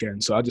the back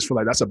end. So I just feel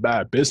like that's a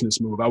bad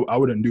business move. I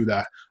wouldn't do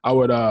that. I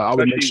would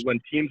when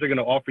teams are going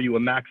to offer you a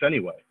max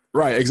anyway.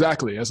 Right.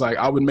 Exactly. It's like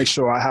I would make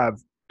sure I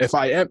have. If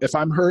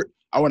I'm hurt,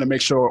 I want to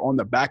make sure on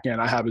the back end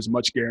I have as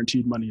much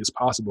guaranteed money as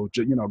possible.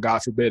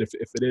 God forbid if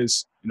it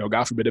is,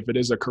 God forbid if it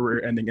is a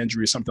career-ending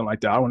injury or something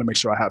like that, I want to make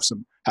sure I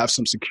have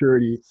some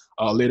security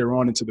later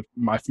on into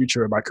my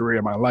future, my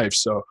career, my life.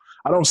 So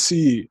I don't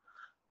see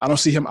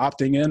him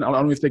opting in. I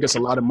don't even think it's a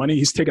lot of money.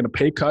 He's taking a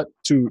pay cut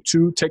to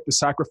take the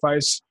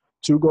sacrifice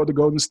to go to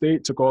Golden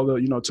State, took all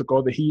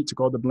the heat,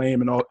 took all the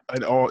blame and all.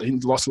 He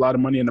lost a lot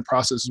of money in the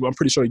process as well. I'm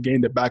pretty sure he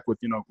gained it back with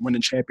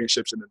winning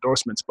championships and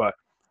endorsements, but.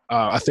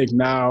 I think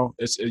now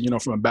it's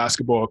from a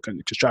basketball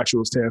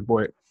contractual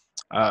standpoint,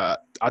 I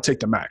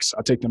take the max.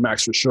 I take the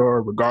max for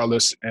sure,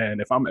 regardless.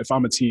 And if I'm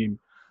a team,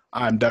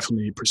 I'm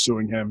definitely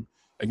pursuing him.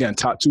 Again,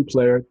 top 2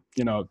 player,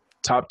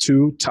 top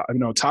 2,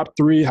 top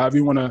 3. However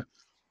you want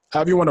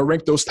to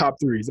rank those top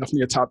 3. He's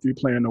definitely a top 3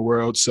 player in the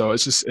world. So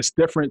it's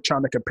different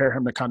trying to compare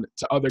him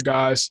to other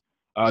guys.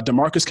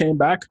 DeMarcus came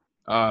back.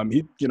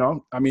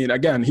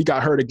 Again, he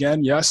got hurt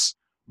again. Yes.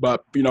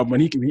 But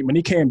when he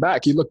came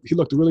back, he looked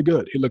really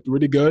good. He looked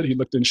really good. He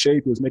looked in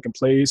shape. He was making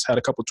plays. Had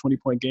a couple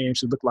 20-point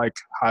games. He looked like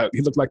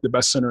the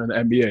best center in the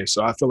NBA.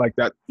 So I feel like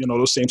that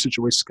those same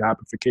situations could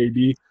happen for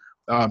KD.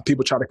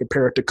 People try to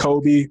compare it to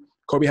Kobe.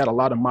 Kobe had a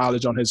lot of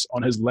mileage on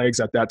his legs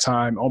at that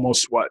time.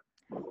 Almost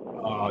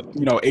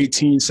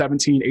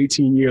 17,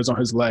 18 years on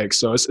his legs.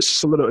 So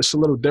it's a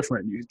little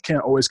different. You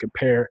can't always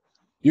compare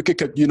you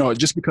could, you know,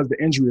 just because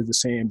the injury is the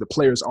same, the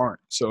players aren't.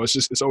 So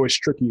it's always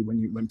tricky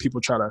when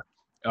people try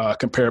to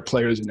compare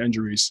players and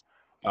injuries.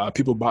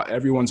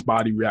 Everyone's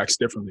body reacts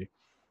differently.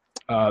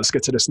 Let's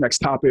get to this next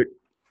topic.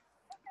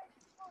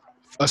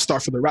 Let's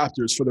start for the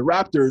Raptors. For the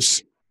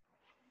Raptors,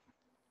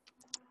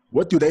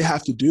 what do they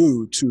have to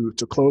do to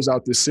close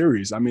out this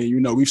series? I mean,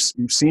 you know, we've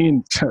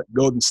seen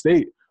Golden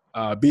State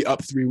be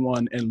up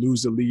 3-1 and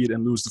lose the lead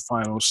and lose the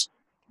finals.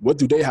 What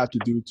do they have to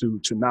do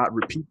to not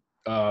repeat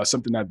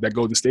something that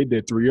Golden State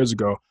did 3 years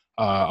ago?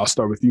 I'll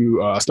start with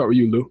you. I'll start with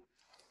you, Lou.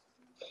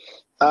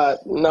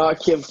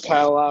 Not give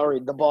Kyle Lowry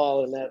the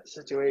ball in that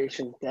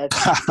situation. That's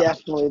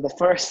definitely the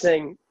first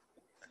thing.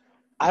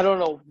 I don't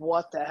know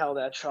what the hell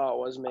that shot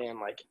was, man.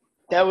 Like,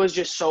 that was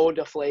just so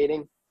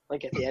deflating.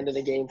 Like, at the end of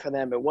the game for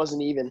them, it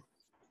wasn't even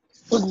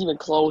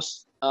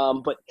close.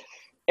 But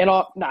in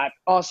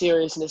all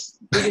seriousness,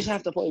 they just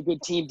have to play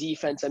good team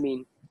defense. I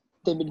mean,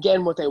 they've been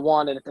getting what they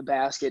wanted at the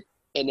basket,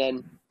 and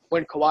then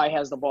when Kawhi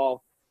has the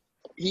ball,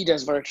 he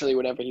does virtually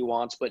whatever he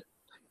wants. But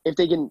if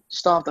they can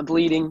stop the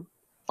bleeding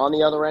on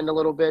the other end a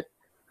little bit,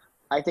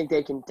 I think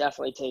they can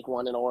definitely take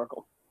one in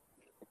Oracle.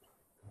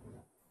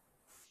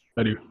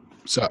 Ready?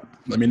 So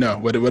let me know.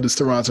 What does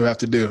Toronto have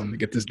to do to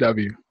get this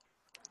W?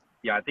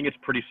 Yeah, I think it's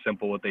pretty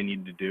simple what they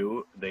need to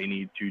do. They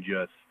need to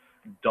just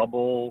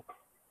double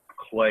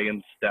Klay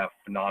and Steph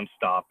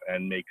nonstop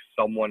and make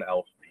someone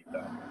else beat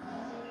them.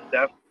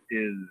 Steph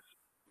is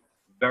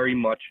very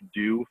much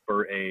due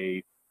for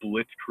a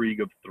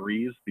blitzkrieg of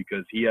threes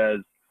because he has,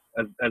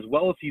 as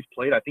well as he's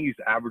played, I think he's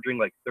averaging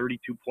like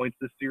 32 points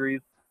this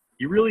series.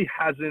 He really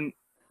hasn't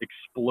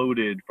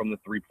exploded from the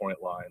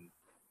three-point line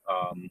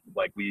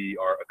like we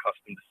are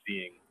accustomed to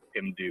seeing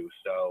him do.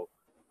 So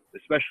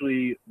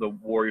especially the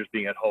Warriors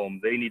being at home,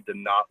 they need to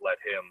not let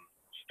him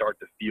start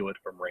to feel it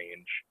from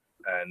range.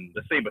 And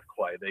the same with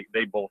Klay.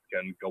 They both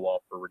can go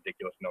off for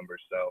ridiculous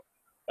numbers. So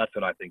that's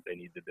what I think they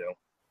need to do.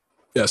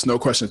 Yes, no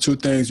question. Two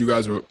things. You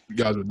guys were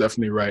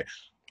definitely right.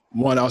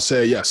 One, I'll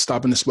say, yes,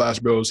 stopping the splash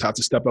bros, have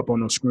to step up on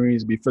those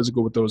screens, be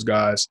physical with those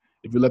guys.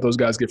 If you let those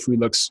guys get free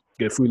looks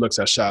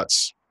at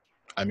shots,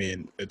 I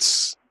mean,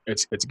 it's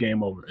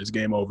game over. It's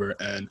game over.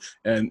 And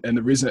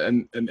the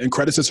reason and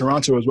credit to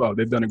Toronto as well.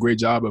 They've done a great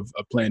job of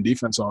playing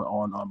defense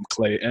on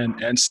Klay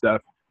and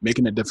Steph,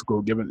 making it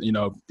difficult. Given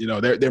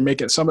they're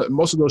making some of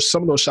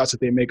those shots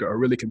that they make are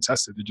really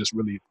contested. They're just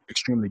really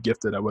extremely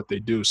gifted at what they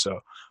do. So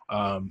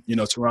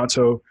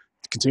Toronto,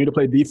 continue to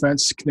play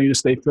defense, continue to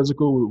stay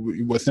physical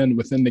within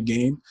the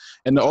game,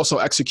 and also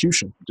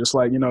execution. Just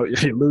like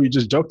Lou, you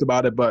just joked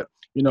about it, but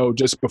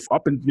just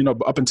up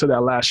until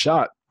that last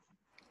shot.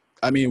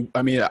 I mean,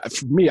 for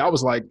me, I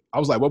was like,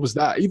 what was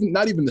that?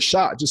 Not even the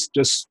shot,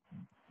 just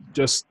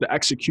the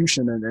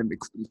execution and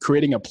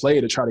creating a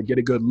play to try to get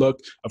a good look.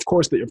 Of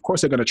course, they're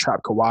going to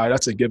trap Kawhi.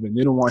 That's a given.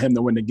 They don't want him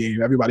to win the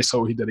game. Everybody saw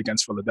what he did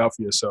against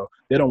Philadelphia, so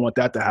they don't want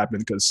that to happen.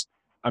 Because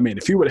I mean,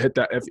 if he would have hit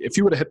that, if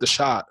he would have hit the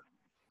shot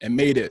and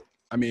made it,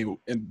 I mean,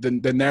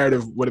 the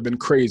narrative would have been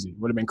crazy.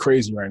 Would have been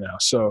crazy right now.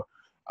 So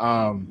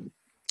I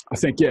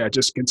think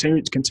just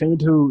continue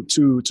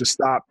to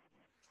stop.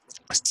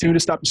 Continue to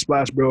stop the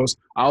splash bros.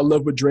 I'll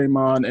live with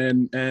Draymond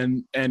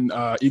and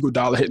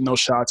Iguodala hitting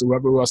those shots, or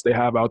whoever else they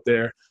have out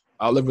there.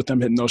 I'll live with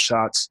them hitting those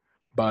shots.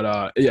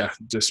 But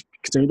just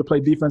continue to play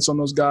defense on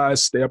those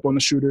guys, stay up on the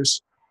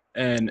shooters,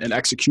 and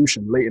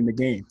execution late in the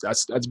game.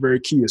 That's very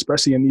key,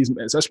 especially in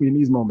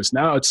these moments.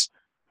 Now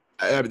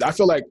I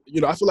feel like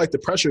the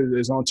pressure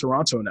is on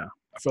Toronto now.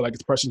 I feel like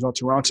the pressure is on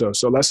Toronto.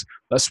 So let's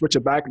switch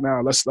it back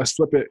now. Let's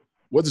flip it.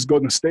 What does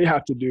Golden State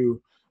have to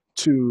do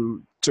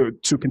to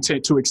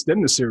continue to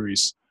extend the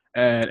series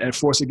and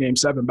force a Game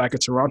 7 back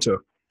at Toronto?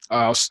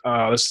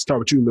 Let's start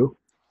with you, Lou.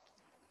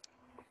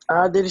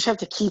 They just have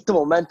to keep the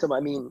momentum. I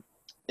mean,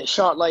 they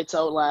shot lights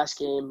out last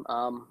game.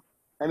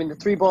 I mean, the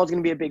three ball is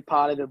going to be a big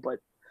part of it, but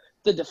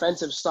the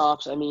defensive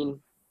stops. I mean,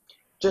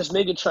 just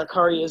making sure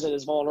Curry isn't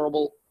as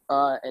vulnerable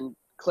and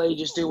Klay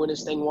just doing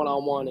his thing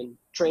one-on-one and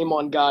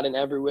Draymond guarding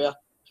everywhere.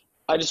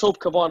 I just hope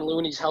Kevon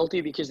Looney's healthy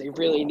because they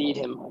really need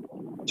him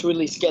to at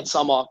least get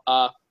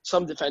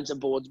some defensive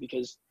boards,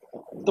 because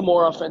the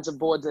more offensive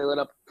boards they let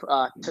up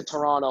to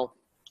Toronto,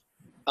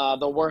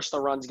 the worse the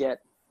runs get.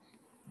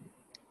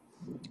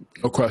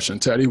 No question.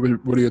 Teddy,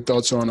 what are your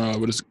thoughts on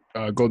what is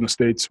Golden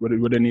State's, what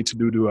they need to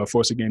do to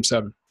force a Game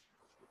 7?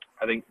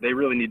 I think they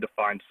really need to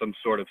find some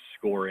sort of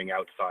scoring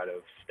outside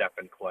of Steph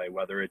and Klay,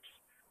 whether it's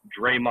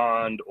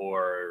Draymond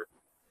or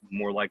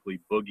more likely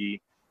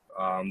Boogie.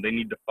 They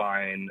need to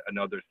find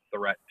another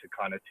threat to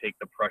kind of take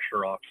the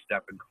pressure off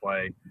Steph and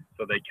Klay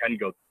so they can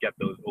go get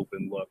those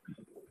open looks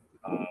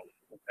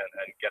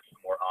and get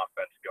some more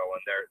offense going.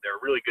 They're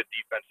a really good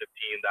defensive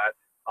team. That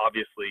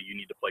obviously you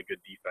need to play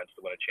good defense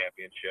to win a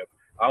championship.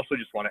 I also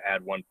just want to add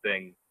one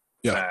thing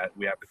that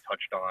we haven't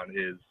touched on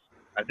is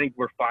I think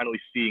we're finally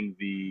seeing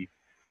the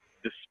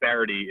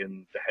disparity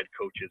in the head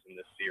coaches in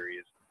this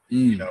series.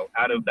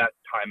 Out of that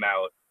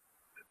timeout,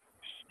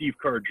 Steve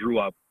Kerr drew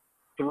up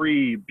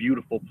 3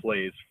 beautiful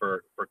plays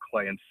for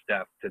Klay and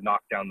Steph to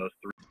knock down those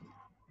 3.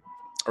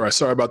 All right,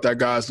 sorry about that,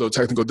 guys. Little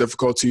technical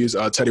difficulties.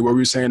 Teddy, what were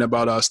you saying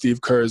about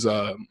Steve Kerr's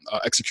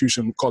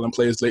execution, calling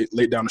plays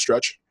late down the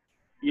stretch?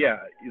 Yeah,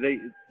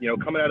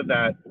 coming out of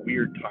that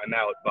weird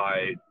timeout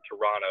by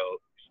Toronto,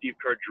 Steve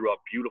Kerr drew up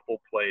beautiful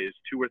plays,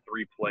 2 or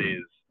 3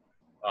 plays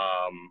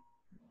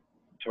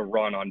to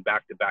run on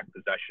back-to-back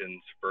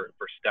possessions for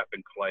Steph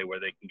and Clay, where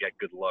they can get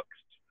good looks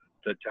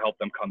to help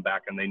them come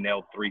back, and they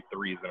nailed 3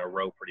 threes in a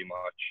row pretty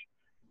much.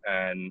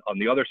 And on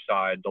the other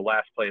side, the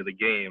last play of the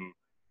game,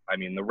 I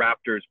mean, the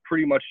Raptors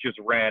pretty much just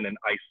ran an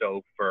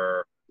ISO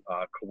for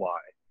Kawhi,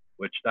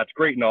 which that's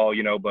great and all,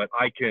 but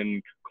I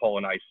can call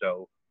an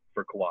ISO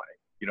for Kawhi.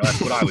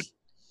 That's what I would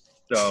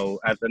do. So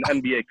as an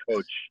NBA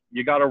coach,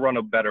 you got to run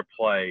a better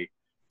play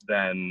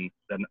than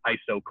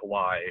ISO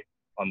Kawhi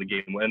on the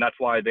game. And that's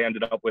why they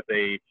ended up with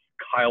a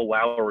Kyle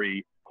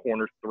Lowry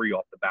corner 3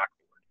 off the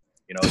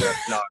backboard.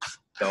 That's not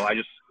 – so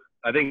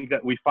I think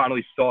that we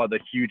finally saw the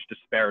huge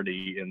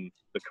disparity in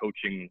the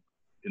coaching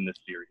in this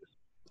series.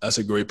 That's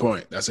a great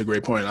point. I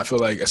feel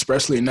like,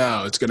 especially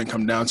now, it's going to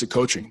come down to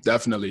coaching,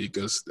 definitely,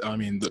 because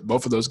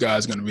both of those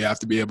guys are going to have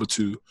to be able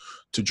to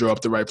draw up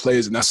the right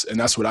plays, and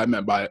that's what I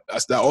meant by it.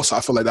 That also,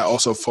 I feel like that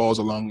also falls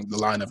along the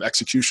line of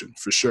execution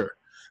for sure.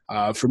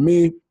 For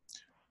me,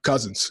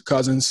 Cousins,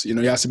 he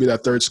has to be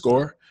that third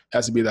scorer,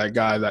 has to be that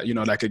guy that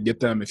that could get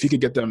them. If he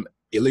could get them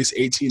at least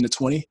 18 to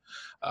 20,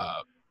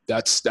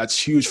 that's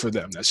huge for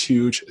them. That's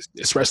huge,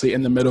 especially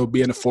in the middle,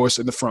 being a force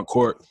in the front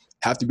court.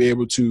 Have to be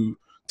able to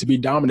be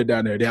dominant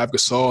down there. They have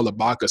Gasol,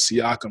 Ibaka,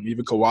 Siakam,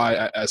 even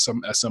Kawhi at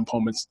some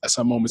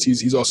moments.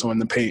 He's also in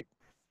the paint.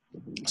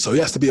 So he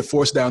has to be a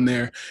force down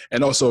there.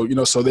 And also,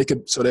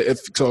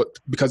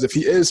 because if he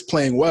is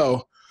playing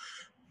well,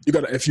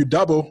 if you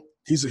double,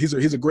 he's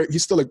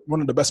still one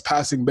of the best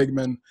passing big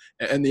men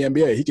in the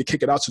NBA. He could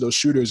kick it out to those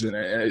shooters and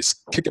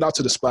kick it out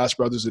to the Splash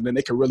Brothers, and then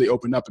they can really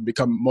open up and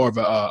become more of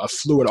a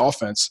fluid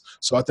offense.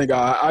 So I think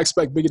I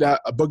expect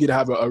Boogie to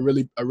have a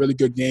really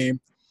good game.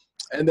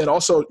 And then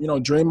also,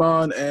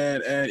 Draymond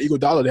and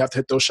Iguodala, they have to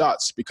hit those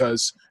shots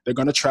because they're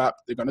going to trap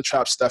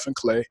Steph and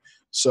Clay.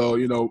 So,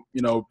 they're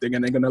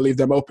going to leave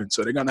them open.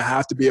 So they're going to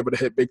have to be able to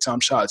hit big time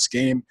shots.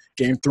 Game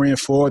 3 and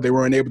 4, they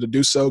weren't able to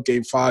do so.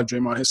 Game 5,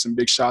 Draymond hit some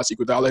big shots.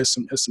 Iguodala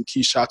hit some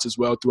key shots as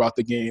well throughout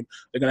the game.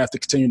 They're going to have to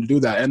continue to do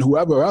that. And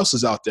whoever else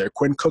is out there,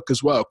 Quinn Cook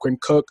as well.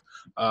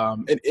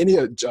 And any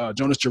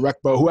Jonas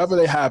Jerebko, whoever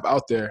they have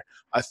out there,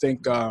 I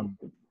think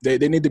they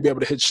need to be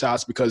able to hit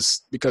shots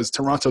because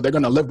Toronto, they're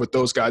going to live with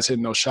those guys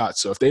hitting those shots.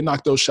 So if they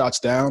knock those shots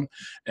down,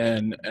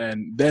 and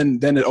then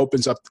it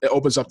opens up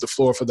the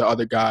floor for the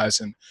other guys,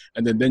 and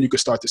then you can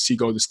start to see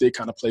Golden State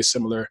kind of play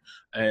similar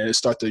and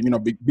start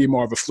to be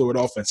more of a fluid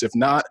offense. If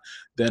not,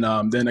 then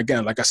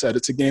again, like I said,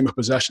 it's a game of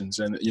possessions,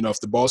 and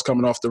if the ball's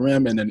coming off the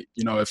rim, and then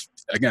if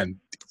again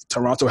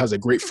Toronto has a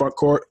great front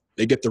court,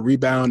 they get the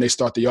rebound, they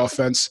start the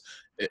offense.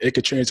 It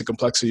could change the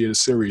complexity of the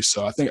series.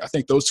 So I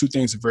think those two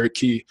things are very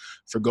key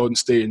for Golden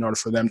State in order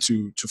for them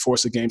to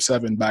force a Game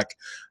 7 back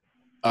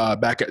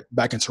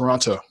in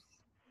Toronto.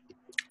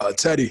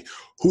 Teddy,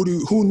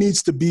 who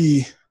needs to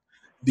be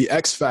the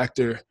X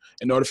factor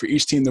in order for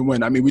each team to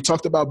win? I mean, we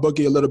talked about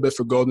Boogie a little bit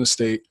for Golden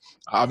State.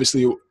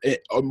 Obviously,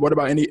 what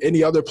about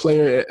any other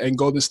player in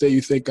Golden State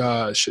you think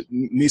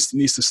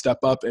needs to step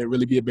up and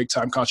really be a big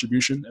time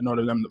contribution in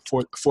order for them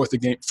to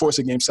force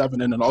a Game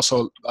 7? And then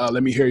also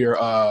let me hear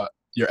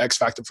your X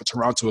factor for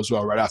Toronto as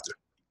well right after.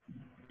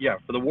 Yeah,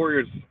 for the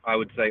Warriors, I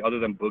would say, other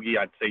than Boogie,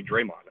 I'd say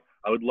Draymond.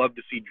 I would love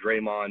to see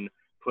Draymond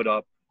put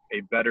up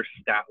a better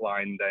stat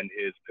line than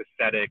his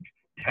pathetic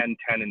 10,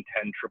 10, and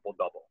 10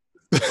 triple-double.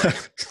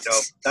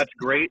 That's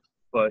great,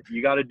 but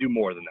you got to do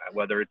more than that,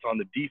 whether it's on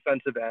the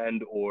defensive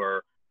end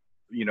or,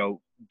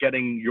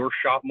 getting your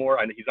shot more.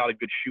 I know he's not a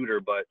good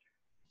shooter, but,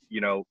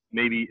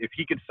 maybe if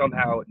he could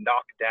somehow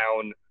knock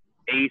down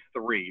a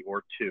 3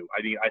 or 2.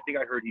 I mean, I think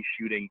I heard he's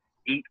shooting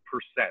 8%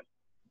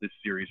 this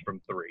series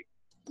from 3.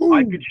 Ooh.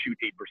 I could shoot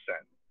 8%.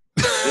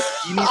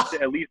 He needs to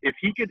at least if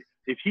he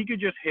could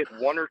just hit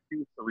 1 or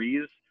 2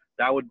 threes,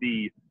 that would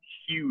be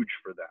huge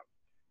for them.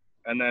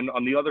 And then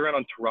on the other end,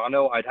 on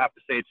Toronto, I'd have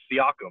to say it's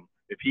Siakam.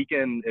 If he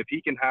can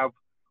have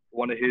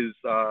one of his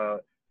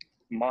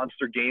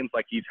monster games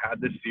like he's had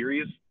this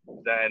series,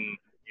 then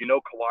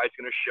Kawhi's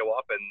going to show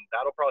up, and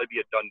that'll probably be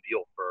a done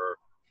deal for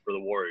the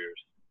Warriors.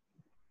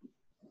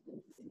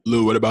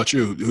 Lou, what about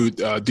you?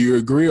 Do you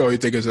agree, or you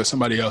think is there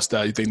somebody else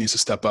that you think needs to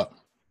step up?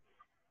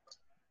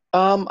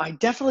 I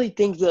definitely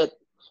think that,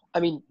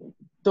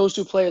 those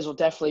 2 players will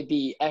definitely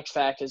be X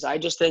factors. I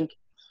just think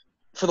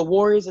for the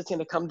Warriors, it's going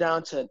to come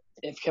down to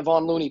if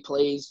Kevon Looney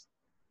plays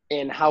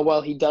and how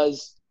well he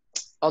does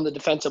on the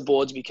defensive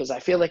boards, because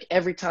I feel like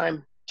every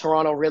time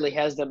Toronto really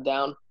has them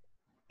down,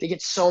 they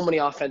get so many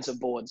offensive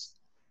boards.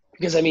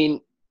 Because,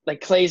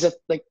 Clay's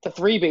the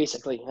 3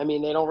 basically.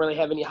 They don't really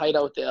have any height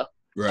out there.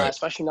 Right.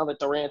 Especially now that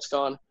Durant's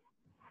gone.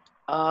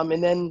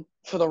 And then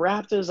for the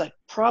Raptors, I'd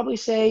probably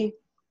say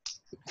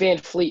Van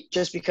Fleet,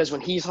 just because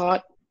when he's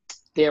hot,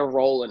 they're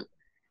rolling.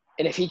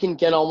 And if he can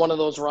get on one of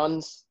those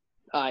runs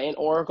in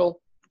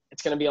Oracle,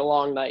 it's going to be a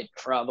long night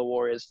for the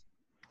Warriors.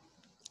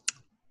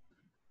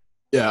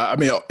 Yeah, I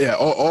mean, yeah,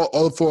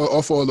 all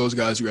four of those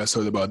guys you guys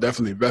talked about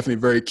definitely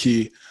very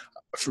key.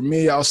 For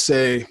me, I'll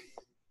say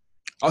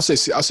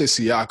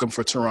Siakam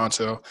for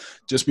Toronto,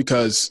 just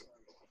because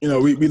we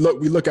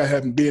look at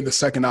him being the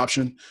second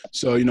option.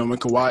 So when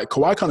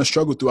Kawhi kind of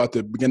struggled throughout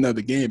the beginning of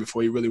the game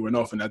before he really went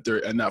off in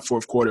that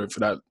fourth quarter for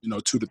that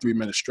 2 to 3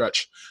 minute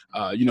stretch.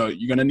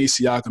 You're gonna need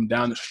Siakam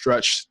down the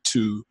stretch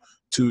to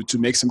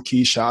make some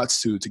key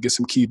shots, to get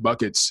some key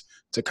buckets,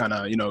 to kind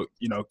of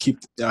keep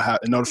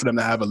in order for them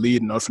to have a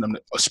lead, in order for them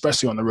to,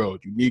 especially on the road,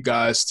 you need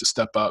guys to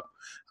step up.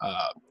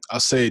 I'll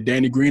say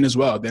Danny Green as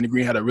well. Danny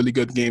Green had a really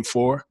good game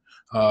 4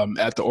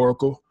 at the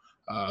Oracle.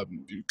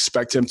 You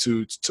expect him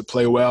to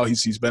play well.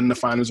 He's been in the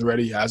finals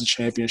already. He has a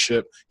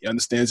championship. He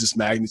understands its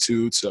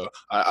magnitude. So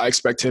I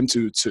expect him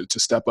to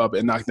step up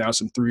and knock down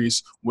some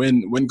threes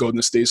when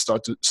Golden State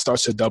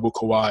starts to double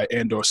Kawhi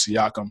and or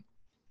Siakam.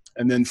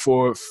 And then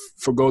for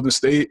Golden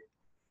State,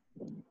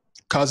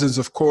 Cousins,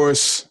 of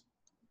course.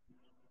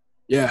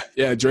 Yeah,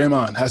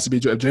 Draymond has to be.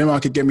 If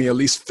Draymond could give me at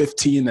least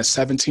 15 to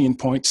 17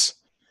 points,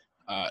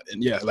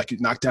 and like you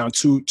knock down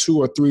two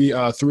or three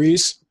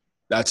threes.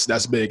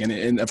 That's big,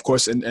 and of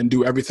course, and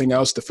do everything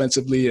else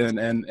defensively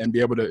and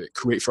be able to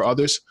create for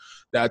others.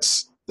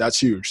 That's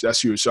huge.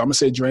 That's huge. So I'm gonna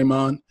say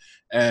Draymond,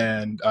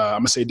 and I'm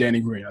gonna say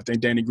Danny Green. I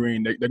think Danny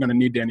Green. They're gonna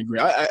need Danny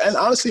Green, and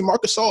honestly,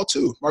 Marc Gasol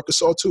too.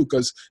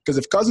 Because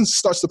if Cousins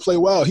starts to play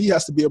well, he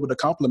has to be able to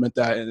complement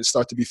that and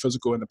start to be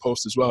physical in the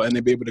post as well, and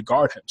then be able to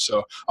guard him.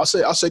 So I'll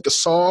say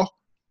Gasol.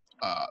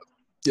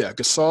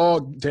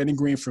 Gasol, Danny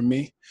Green for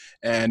me,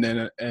 and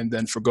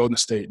then for Golden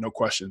State, no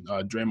question,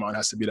 Draymond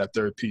has to be that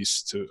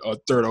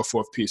third or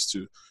fourth piece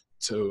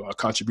to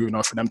contribute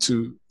enough for them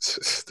to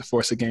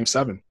force a Game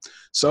 7.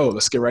 So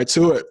let's get right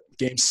to it.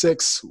 Game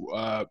 6,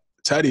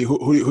 Teddy,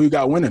 who you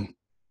got winning?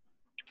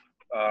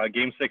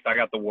 Game 6, I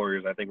got the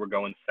Warriors. I think we're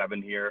going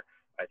 7 here.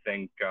 I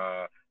think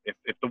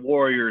if the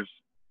Warriors,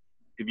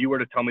 if you were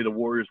to tell me the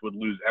Warriors would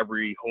lose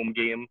every home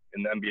game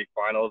in the NBA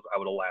Finals, I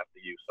would have laughed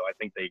at you. So I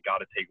think they got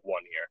to take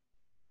 1 here.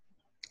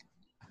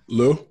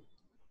 Lou?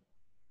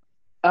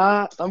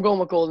 I'm going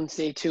with Golden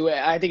State too.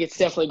 I think it's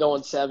definitely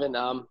going 7.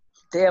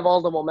 They have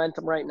all the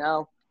momentum right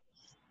now,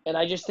 and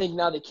I just think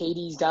now that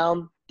KD's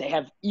down, they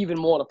have even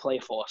more to play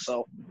for.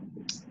 So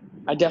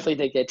I definitely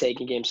think they're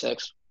taking Game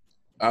 6.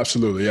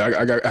 Absolutely,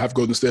 I have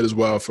Golden State as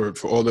well for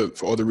all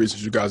the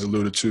reasons you guys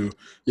alluded to.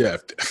 Yeah,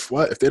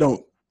 if they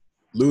don't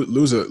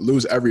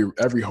lose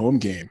every home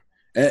game,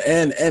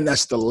 and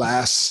that's the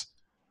last.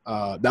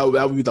 That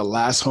would be the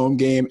last home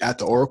game at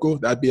the Oracle.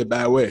 That'd be a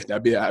bad way.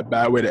 That'd be a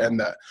bad way to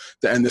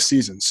end the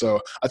season. So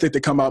I think they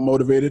come out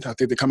motivated. I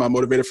think they come out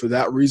motivated for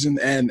that reason,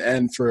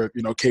 and for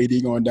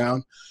KD going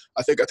down.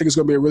 I think it's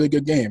going to be a really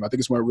good game. I think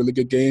it's going to be a really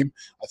good game.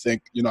 I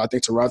think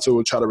Toronto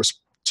will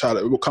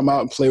will come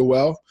out and play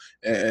well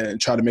and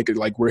try to make it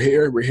like we're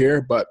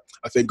here. But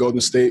I think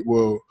Golden State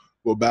will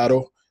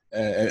battle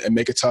and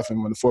make it tough.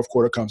 And when the fourth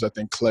quarter comes, I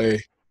think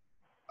Clay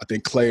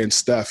and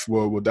Steph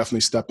will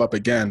definitely step up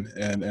again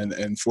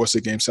and force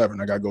a Game 7.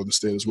 I got Golden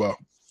State as well.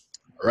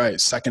 All right,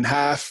 second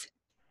half.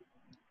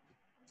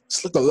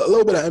 Let's look a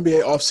little bit of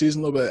NBA offseason, a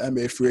little bit of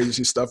NBA free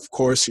agency stuff. Of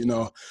course,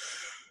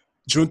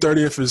 June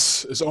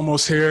 30th is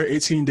almost here,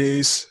 18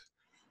 days.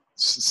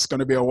 It's going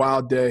to be a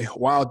wild day.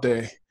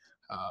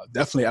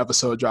 Definitely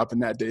episode dropping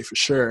that day for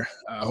sure.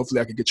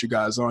 Hopefully I can get you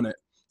guys on it.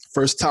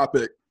 First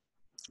topic,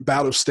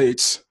 battle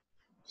states.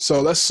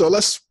 So let's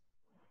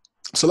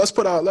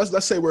put out,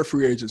 let's say we're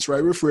free agents,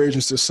 right? We're free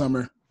agents this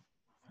summer.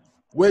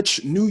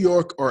 Which New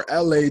York or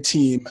LA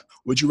team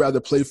would you rather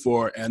play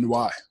for and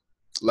why?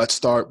 Let's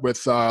start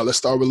with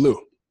Lou.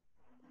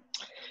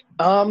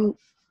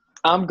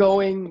 I'm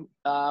going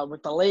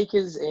with the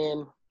Lakers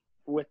and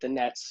with the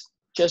Nets,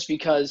 just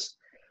because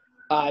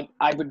I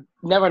would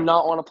never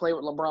not want to play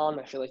with LeBron.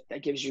 I feel like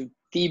that gives you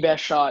the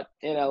best shot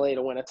in LA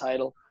to win a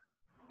title,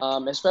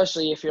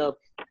 especially if you're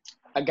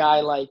a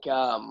guy like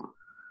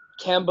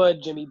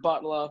Kemba, Jimmy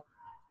Butler,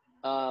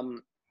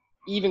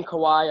 even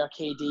Kawhi or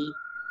KD,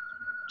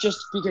 just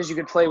because you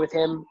can play with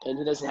him and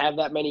he doesn't have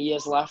that many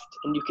years left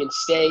and you can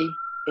stay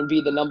and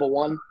be the number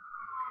one.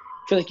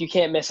 I feel like you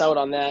can't miss out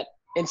on that.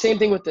 And same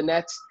thing with the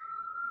Nets,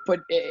 but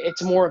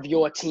it's more of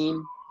your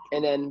team,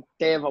 and then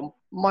they have a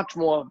much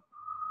more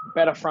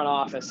better front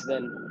office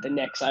than the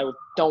Knicks. I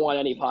don't want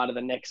any part of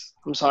the Knicks.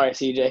 I'm sorry,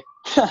 CJ.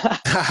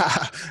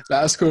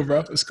 That's cool,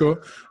 bro. That's cool.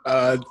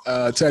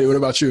 Teddy, what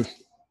about you?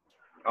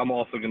 I'm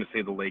also going to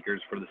say the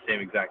Lakers for the same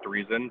exact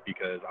reason,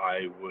 because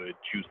I would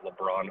choose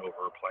LeBron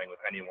over playing with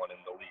anyone in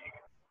the league.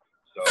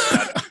 So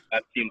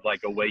that seems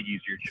like a way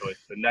easier choice.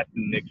 The Nets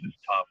and Knicks is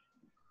tough.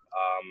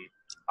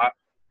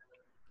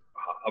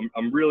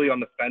 I'm really on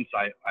the fence.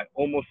 I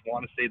almost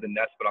want to say the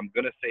Nets, but I'm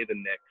going to say the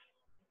Knicks.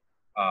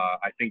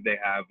 I think they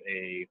have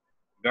a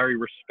very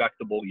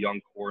respectable young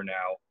core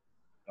now.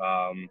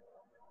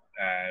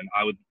 And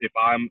I would, if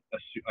I'm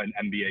an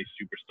NBA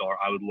superstar,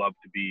 I would love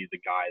to be the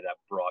guy that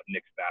brought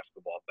Knicks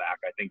basketball back.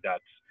 I think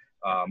that's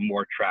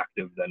more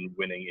attractive than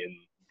winning in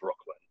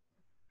Brooklyn.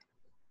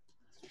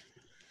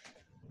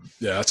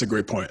 Yeah, that's a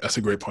great point.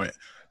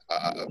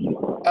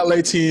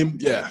 LA team,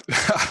 yeah.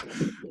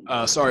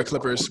 Sorry,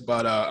 Clippers,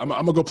 but I'm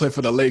gonna go play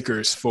for the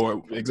Lakers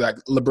for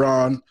exact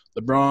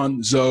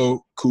LeBron, Zoe,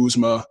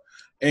 Kuzma,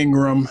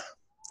 Ingram.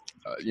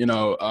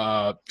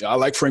 I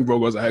like Frank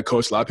Vogel as a head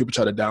coach. A lot of people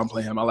try to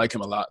downplay him. I like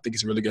him a lot. I think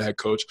he's a really good head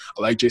coach.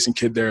 I like Jason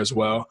Kidd there as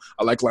well.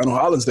 I like Lionel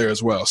Hollins there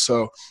as well.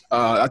 So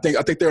I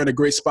think they're in a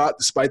great spot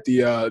despite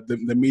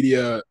the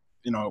media,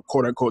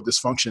 quote unquote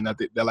dysfunction that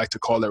they like to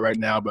call it right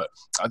now. But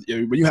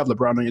when you have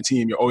LeBron on your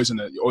team, you're always in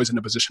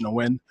a position to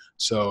win.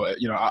 So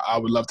I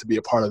would love to be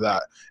a part of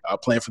that,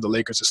 playing for the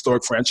Lakers,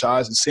 historic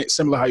franchise, and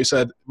similar how you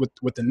said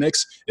with the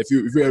Knicks. If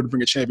you're able to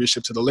bring a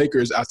championship to the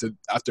Lakers after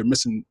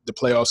missing the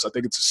playoffs, I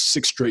think it's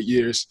 6 straight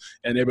years,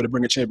 and able to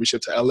bring a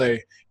championship to LA,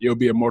 you'll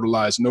be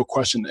immortalized, no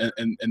question,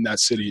 in that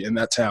city, in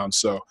that town.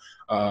 So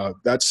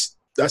that's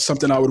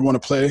something I would want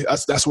to play.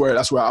 That's where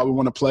I would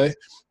want to play.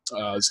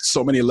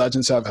 So many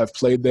legends have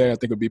played there. I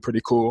think it would be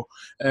pretty cool.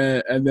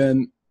 And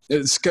then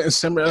it's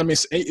similar. I mean,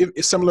 it's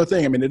a similar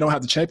thing. I mean, they don't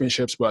have the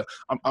championships, but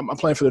I'm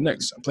playing for the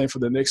Knicks. I'm playing for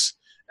the Knicks.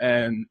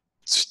 And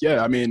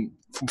yeah, I mean,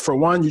 for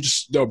one, you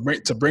just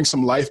to bring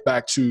some life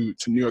back to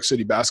New York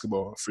City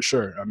basketball for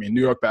sure. I mean,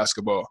 New York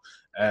basketball,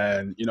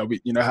 and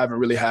we haven't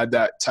really had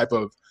that type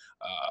of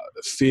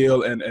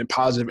feel and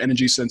positive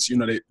energy since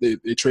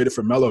they traded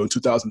for Melo in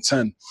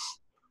 2010.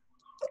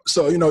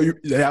 So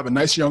they have a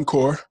nice young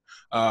core.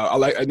 I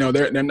like.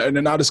 They're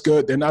not as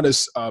good. They're not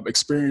as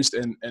experienced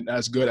and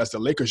as good as the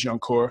Lakers' young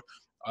core.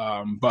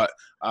 But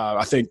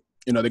I think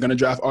they're going to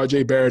draft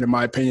R.J. Barrett. In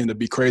my opinion, it'd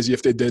be crazy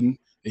if they didn't.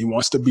 He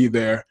wants to be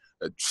there.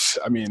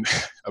 I mean,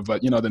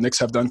 but the Knicks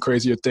have done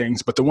crazier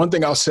things. But the one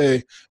thing I'll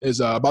say is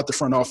about the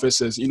front office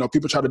is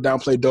people try to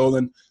downplay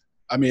Dolan.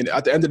 I mean,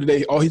 at the end of the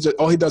day, all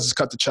he does is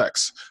cut the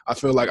checks. I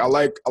feel like I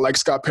like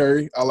Scott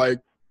Perry. I like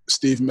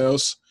Steve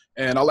Mills.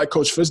 And I like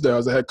Coach Fizdale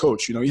as a head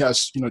coach. He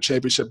has,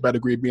 championship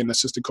pedigree, being an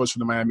assistant coach for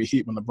the Miami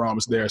Heat when LeBron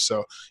was there.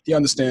 So he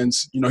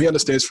understands, he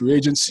understands free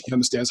agents. He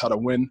understands how to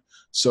win.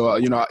 So,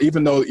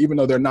 even though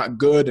they're not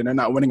good and they're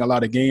not winning a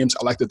lot of games,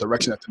 I like the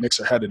direction that the Knicks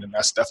are headed, and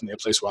that's definitely a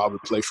place where I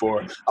would play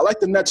for. I like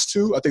the Nets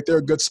too. I think they're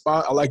a good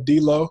spot. I like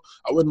D'Lo.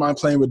 I wouldn't mind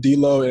playing with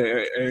D'Lo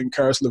and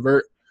Karis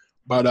LeVert.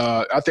 But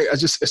I think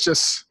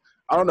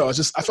I don't know.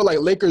 I feel like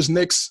Lakers,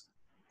 Knicks,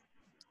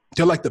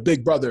 they're like the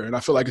big brother, and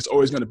I feel like it's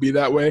always going to be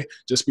that way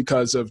just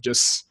because of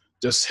just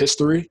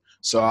history.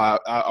 So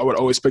I would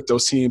always pick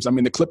those teams. I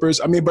mean, the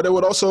Clippers. I mean, but it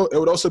would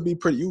also be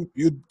pretty.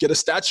 You'd get a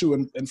statue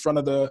in front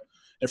of the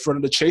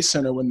Chase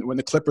Center when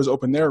the Clippers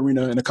open their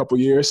arena in a couple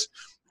years,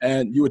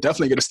 and you would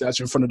definitely get a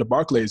statue in front of the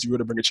Barclays. You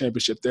would bring a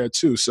championship there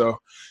too. So,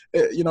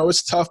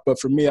 it's tough, but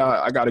for me,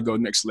 I got to go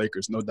Knicks,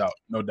 Lakers, no doubt.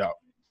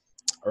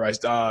 All right.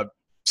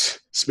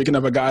 Speaking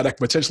of a guy that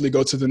could potentially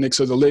go to the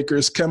Knicks or the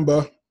Lakers,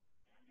 Kemba.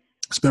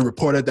 It's been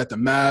reported that the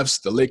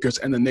Mavs, the Lakers,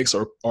 and the Knicks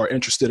are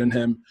interested in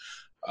him.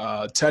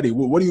 Teddy, I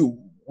mean,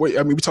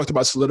 we talked about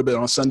this a little bit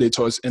on Sunday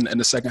towards in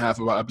the second half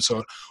of our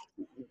episode.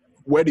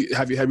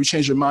 Have you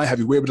changed your mind? Have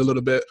you wavered a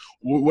little bit?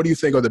 What do you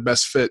think are the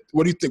best fit?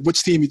 What do you think?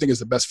 Which team you think is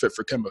the best fit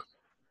for Kemba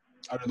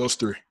out of those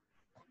three?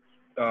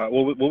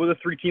 What were the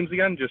 3 teams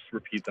again? Just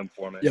repeat them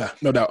for me. Yeah,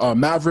 no doubt.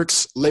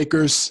 Mavericks,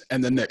 Lakers,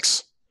 and the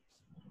Knicks.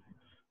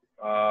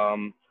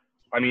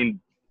 I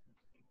mean,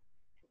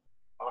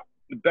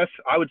 the best,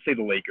 I would say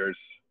the Lakers.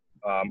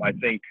 I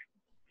think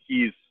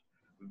he's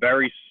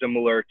very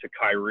similar to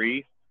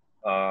Kyrie,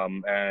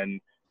 and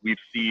we've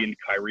seen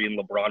Kyrie and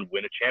LeBron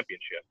win a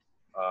championship.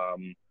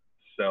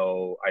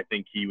 So I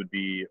think he would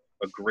be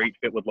a great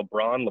fit with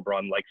LeBron.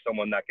 LeBron likes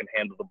someone that can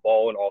handle the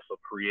ball and also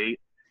create.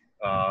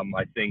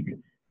 I think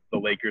the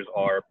Lakers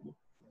are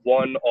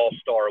one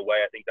all-star away.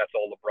 I think that's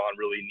all LeBron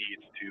really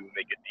needs to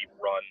make a deep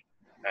run,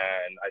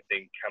 and I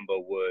think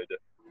Kemba would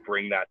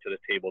bring that to the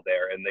table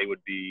there, and they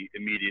would be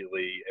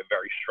immediately a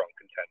very strong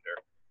contender.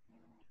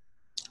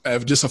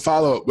 Just a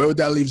follow-up, where would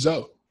that leave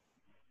Zoe?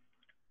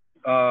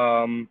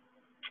 I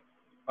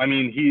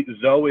mean,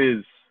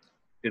 Zoe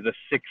is a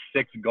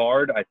 6'6"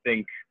 guard. I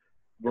think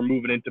we're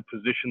moving into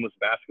positionless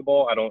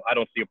basketball. I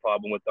don't see a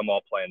problem with them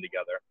all playing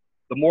together.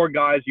 The more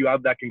guys you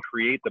have that can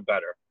create, the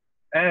better.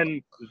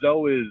 And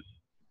Zoe is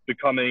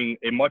becoming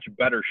a much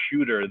better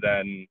shooter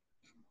than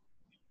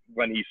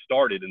when he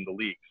started in the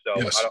league.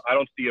 So yes. I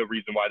don't see a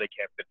reason why they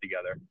can't fit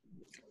together.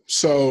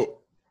 So,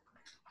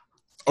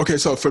 okay.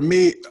 So for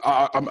me,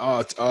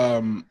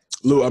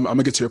 Lou, I'm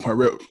gonna get to your point.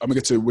 I'm gonna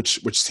get to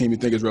which team you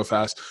think is real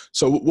fast.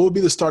 So what would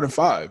be the starting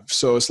 5?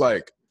 So it's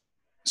like,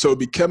 so it'd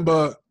be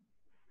Kemba.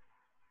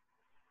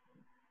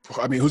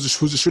 I mean, who's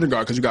the shooting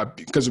guard?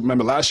 Because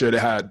remember last year they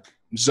had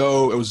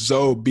Zoe. It was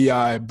Zoe,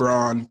 Bi,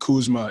 Braun,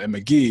 Kuzma, and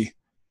McGee.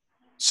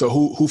 So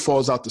who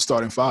falls out the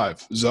starting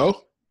 5? Zoe?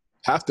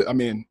 Have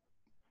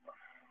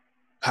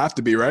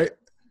to be, right?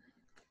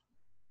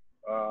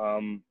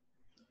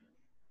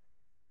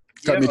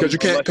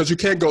 Because you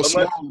can't go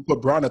small and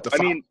put Braun at the 5.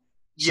 I mean,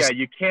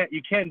 you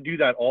can't do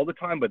that all the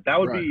time, but that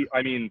would be.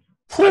 I mean,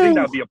 I think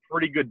that would be a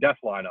pretty good death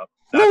lineup.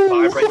 That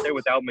 5 right there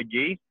without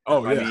McGee.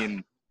 Oh yeah. I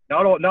mean,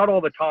 not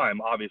all the time,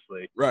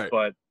 obviously. Right.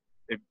 But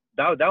if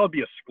that would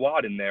be a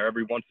squad in there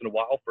every once in a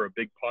while for a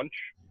big punch.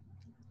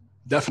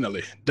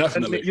 Definitely.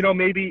 And,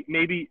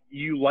 maybe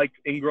you like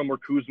Ingram or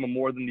Kuzma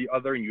more than the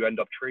other, and you end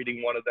up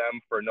trading one of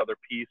them for another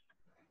piece.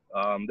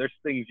 There's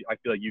things I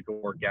feel like you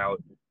can work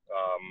out.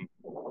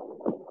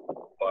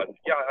 But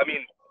yeah, I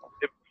mean,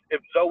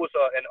 if Zoe was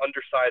an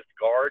undersized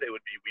guard, it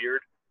would be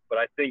weird. But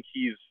I think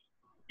he's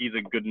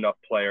a good enough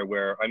player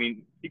where, I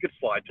mean, he could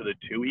slide to the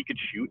 2. He could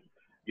shoot.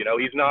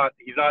 He's not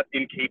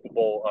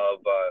incapable of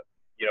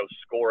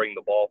scoring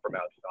the ball from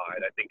outside.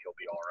 I think he'll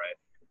be all right.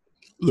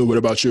 Lou, what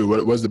about you?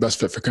 What's the best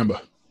fit for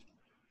Kemba?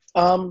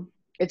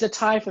 It's a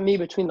tie for me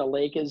between the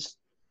Lakers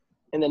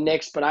and the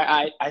Knicks, but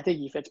I think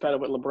he fits better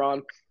with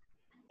LeBron.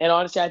 And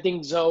honestly, I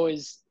think Zoe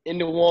is in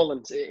New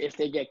Orleans if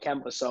they get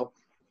Kemba. So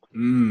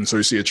you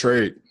see a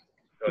trade?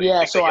 So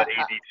yeah. So AD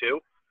too.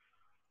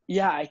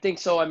 Yeah, I think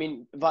so. I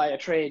mean, via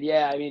trade.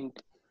 Yeah, I mean,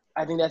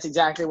 I think that's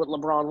exactly what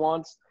LeBron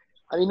wants.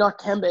 I mean, not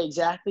Kemba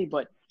exactly,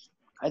 but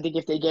I think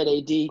if they get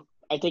AD,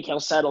 I think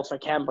he'll settle for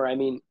Kemba. I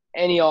mean,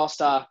 any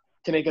All-Star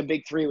to make a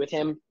big 3 with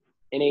him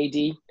and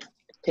AD,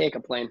 can't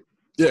complain.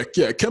 Yeah,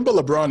 Kemba,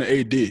 LeBron, and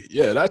AD.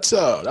 Yeah,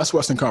 that's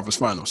Western Conference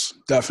Finals,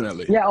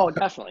 definitely. Yeah,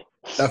 definitely.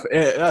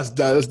 That's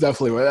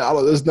definitely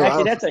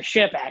what. That's a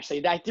ship.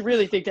 Actually, I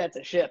really think that's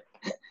a ship.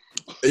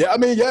 Yeah, I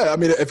mean,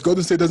 if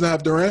Golden State doesn't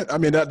have Durant, I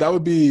mean that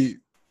would be.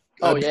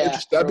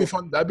 That'd be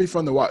fun. That'd be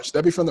fun to watch.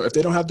 That'd be fun if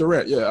they don't have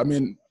Durant. Yeah, I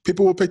mean,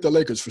 people will pick the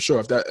Lakers for sure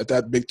if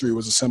that big 3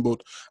 was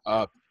assembled.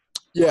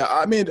 Yeah,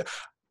 I mean,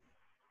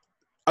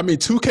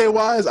 2K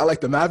wise, I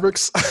like the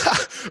Mavericks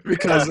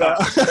because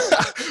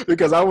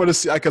I want to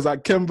see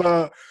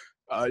Kemba,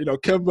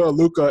 Kemba,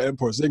 Luka, and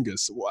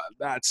Porzingis. Wow,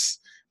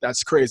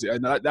 that's crazy,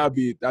 and that'd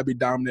be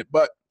dominant.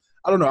 But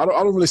I don't know. I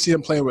don't really see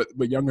him playing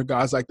with younger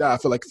guys like that. I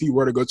feel like if he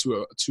were to go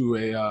to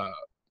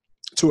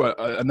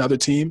another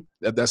team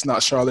that's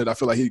not Charlotte, I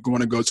feel like he'd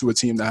want to go to a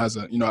team that has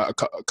a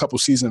couple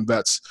seasoned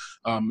vets,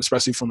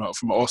 especially from an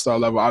All-Star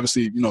level.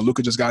 Obviously,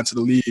 Luka just got into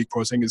the league.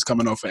 Porzingis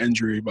coming off an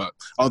injury, but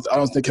I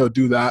don't think he'll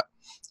do that.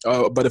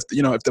 But if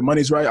the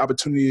money's right,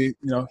 opportunity,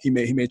 he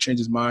may change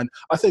his mind.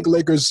 I think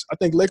Lakers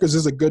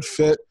is a good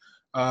fit.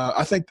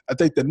 I think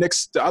the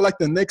Knicks. I like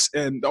the Knicks,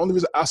 and the only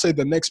reason I say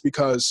the Knicks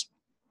because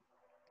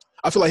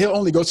I feel like he'll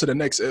only go to the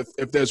Knicks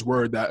if there's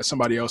word that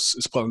somebody else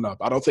is pulling up.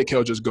 I don't think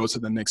he'll just go to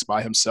the Knicks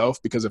by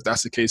himself because if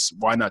that's the case,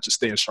 why not just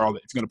stay in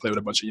Charlotte if you're going to play with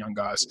a bunch of young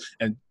guys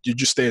and you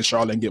just stay in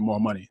Charlotte and get more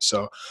money.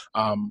 So,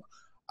 I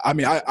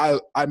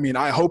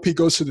hope he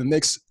goes to the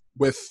Knicks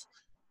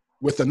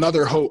with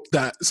another hope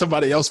that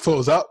somebody else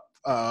pulls up.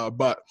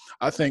 But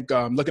I think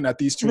looking at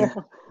these two,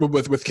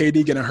 with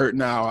KD getting hurt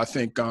now, I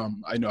think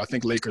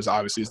Lakers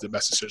obviously is the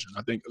best decision.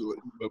 I think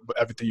with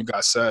everything you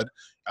guys said,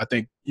 I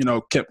think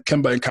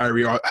Kemba and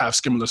Kyrie have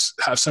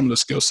similar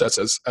skill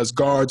sets as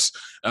guards,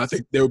 and I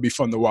think they would be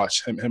fun to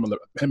watch. Him and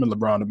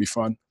LeBron would be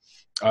fun.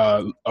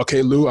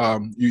 Okay, Lou,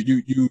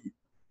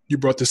 you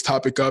brought this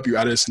topic up. You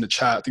added this in the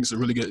chat. I think it's a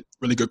really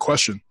good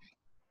question,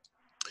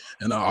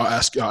 and I'll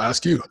ask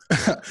you: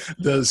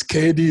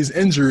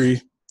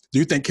 do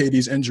you think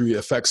KD's injury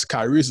affects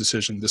Kyrie's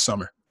decision this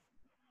summer?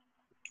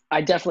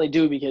 I definitely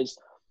do, because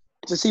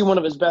to see one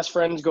of his best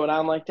friends go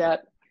down like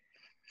that,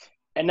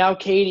 and now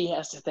KD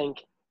has to think,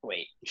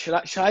 wait, should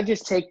I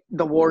just take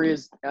the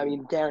Warriors,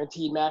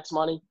 guaranteed max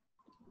money?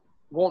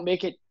 Won't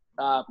make it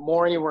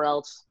more anywhere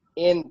else.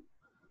 And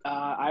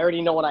I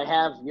already know what I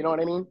have, you know what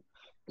I mean?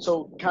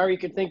 So Kyrie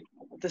could think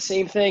the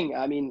same thing.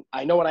 I mean,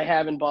 I know what I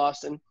have in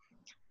Boston.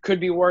 Could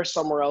be worse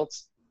somewhere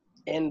else.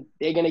 And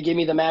they're going to give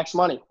me the max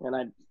money. And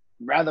I'd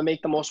rather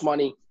make the most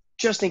money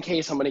just in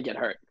case I'm going to get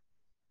hurt.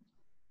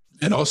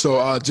 And also,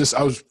 I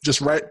was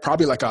just right,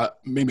 probably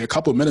maybe a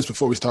couple of minutes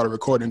before we started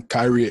recording,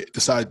 Kyrie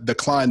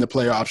declined the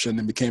player option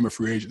and became a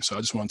free agent. So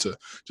I just wanted to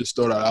just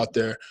throw that out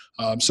there.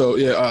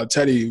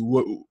 Teddy,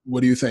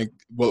 what do you think?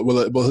 Will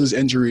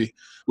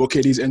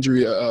KD's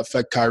injury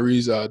affect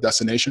Kyrie's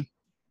destination?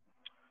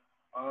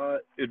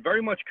 It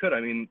very much could.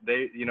 I mean,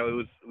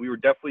 we were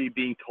definitely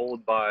being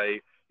told by,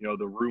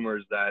 the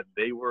rumors that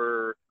they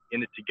were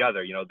in it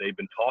together. They've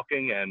been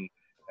talking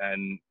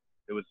and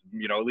it was,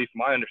 at least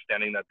my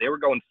understanding that they were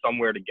going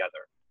somewhere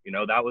together.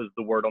 That was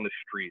the word on the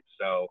street.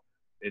 So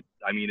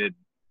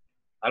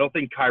I don't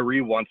think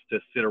Kyrie wants to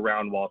sit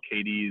around while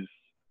KD's,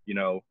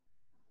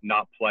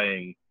 not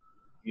playing.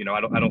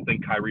 I don't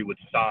think Kyrie would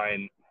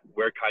sign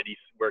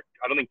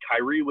I don't think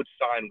Kyrie would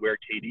sign where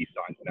KD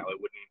signs now. It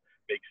wouldn't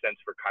make sense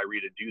for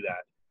Kyrie to do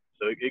that.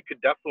 So it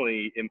could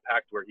definitely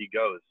impact where he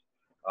goes.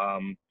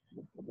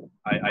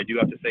 I do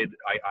have to say that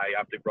I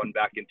have to run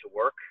back into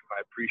work.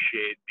 I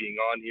appreciate being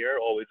on here.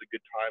 Always a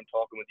good time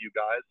talking with you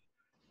guys.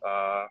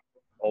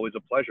 Always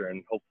a pleasure,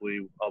 and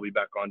hopefully I'll be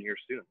back on here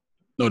soon.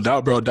 No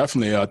doubt, bro.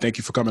 Definitely. Thank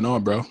you for coming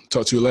on, bro.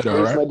 Talk to you later,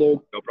 all right? My dude.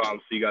 No problem.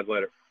 See you guys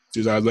later.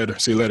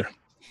 See you later.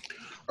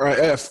 All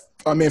right,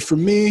 for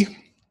me,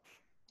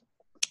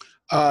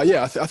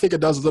 I think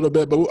it does a little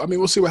bit, but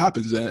we'll see what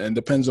happens, and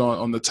depends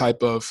on the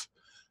type of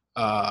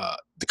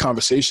the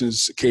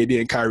conversations KD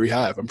and Kyrie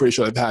have. I'm pretty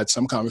sure they've had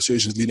some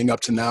conversations leading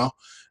up to now.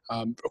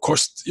 Of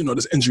course,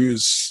 this injury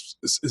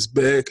is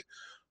big,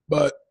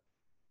 but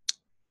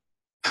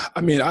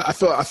I mean, I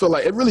feel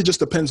like it really just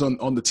depends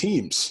on the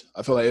teams.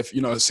 I feel like if,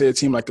 you know, say a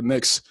team like the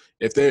Knicks,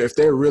 if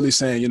they're really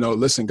saying, you know,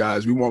 listen,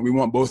 guys, we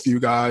want both of you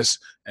guys,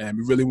 and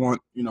we really want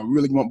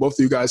both of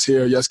you guys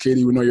here. Yes,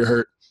 Katie, we know you're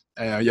hurt.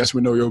 Yes,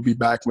 we know you'll be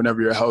back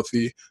whenever you're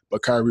healthy.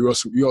 But Kyrie,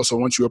 we also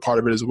want you a part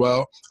of it as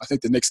well. I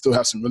think the Knicks still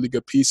have some really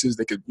good pieces.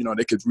 They could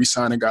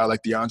re-sign a guy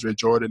like DeAndre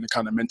Jordan to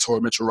kind of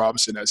mentor Mitchell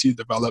Robinson as he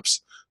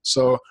develops.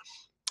 So,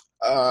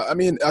 I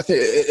mean, I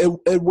think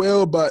it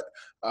will, but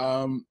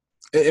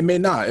it may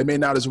not. It may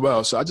not as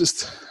well. So I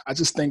just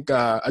think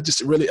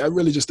it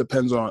really just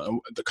depends on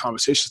the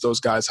conversations those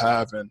guys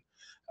have, and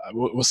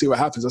we'll see what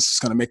happens. That's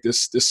just going to make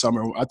this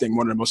summer, I think,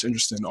 one of the most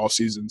interesting off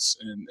seasons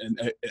in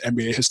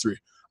NBA history.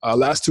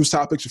 Last two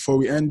topics before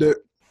we end it.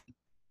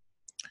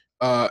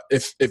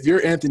 If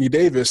you're Anthony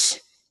Davis,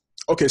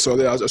 okay, so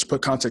I'll just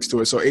put context to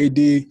it. So AD,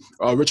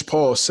 Rich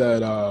Paul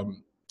said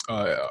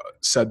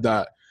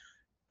that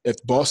if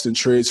Boston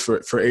trades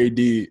for AD,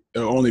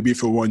 it'll only be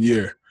for 1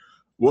 year.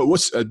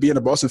 What's being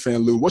a Boston fan,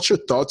 Lou? What's your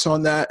thoughts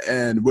on that?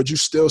 And would you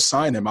still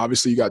sign him?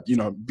 Obviously, you got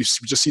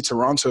just see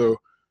Toronto,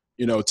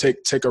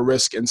 take a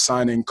risk in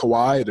signing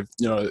Kawhi to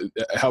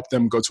help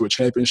them go to a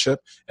championship.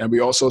 And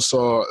we also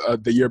saw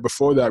the year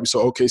before that we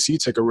saw OKC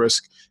take a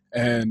risk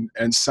and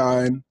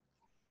sign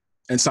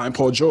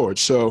Paul George.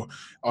 So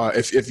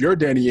if you're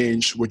Danny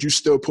Ainge, would you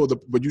still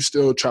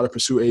try to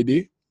pursue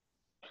AD?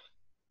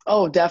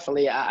 Oh,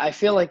 definitely. I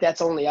feel like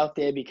that's only out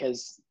there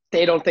because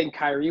they don't think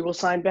Kyrie will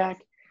sign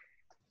back.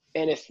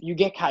 And if you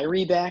get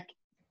Kyrie back,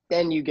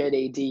 then you get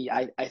AD.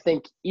 I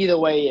think either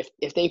way,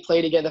 if they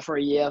play together for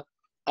a year,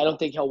 I don't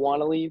think he'll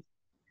want to leave.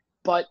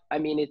 But, I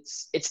mean,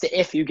 it's the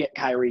if you get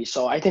Kyrie.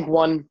 So I think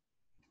one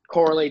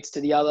correlates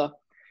to the other.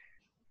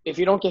 If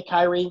you don't get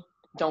Kyrie,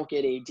 don't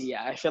get AD.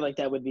 I feel like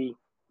that would be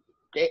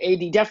 –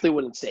 AD definitely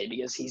wouldn't stay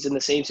because he's in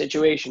the same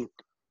situation.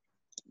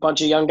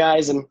 Bunch of young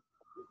guys and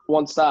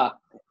one star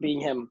being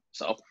him.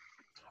 So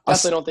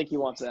definitely don't think he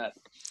wants that.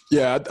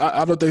 Yeah,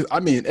 I don't think.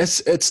 I mean,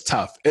 it's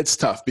tough. It's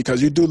tough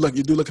because you do look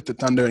at the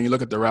Thunder and you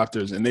look at the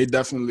Raptors, and they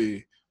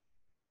definitely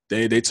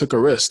they took a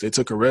risk. They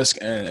took a risk,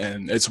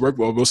 and it's worked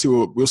well. We'll see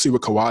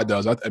what Kawhi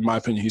does. In my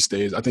opinion, he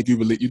stays. I think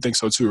you think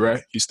so too,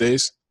 right? He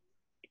stays.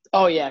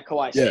 Oh yeah,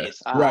 Kawhi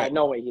stays. Right.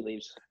 No way he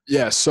leaves.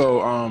 Yeah. So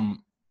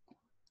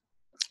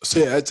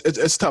yeah,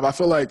 it's tough. I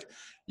feel like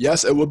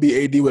yes, it would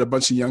be AD with a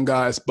bunch of young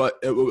guys, but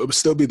it would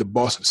still be the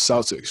Boston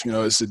Celtics.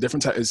 It's a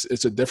different type.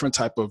 It's a different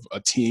type of a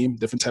team,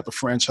 different type of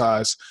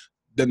franchise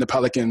than the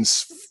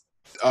Pelicans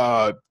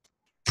prior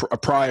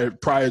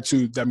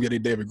to them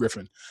getting David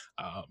Griffin.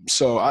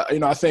 So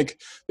I think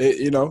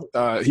he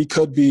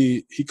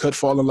could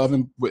fall in love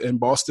in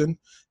Boston.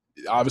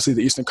 Obviously,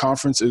 the Eastern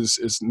Conference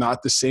is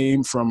not the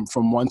same from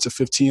 1 to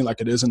 15 like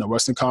it is in the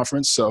Western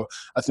Conference. So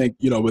I think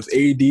with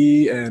AD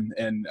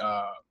and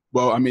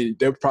well, I mean,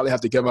 they would probably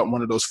have to give up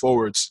one of those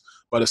forwards.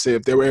 But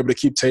if they were able to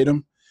keep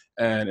Tatum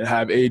and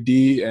have AD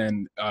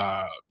and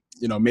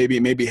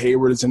maybe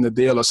Hayward is in the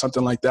deal or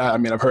something like that. I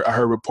mean, I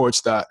heard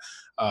reports that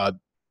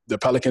the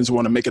Pelicans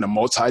want to make it a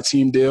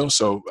multi-team deal.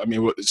 So I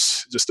mean, it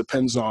just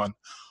depends on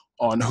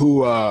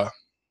who's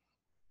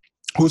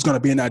going to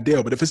be in that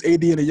deal. But if it's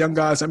AD and the young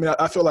guys, I mean,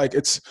 I feel like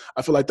that's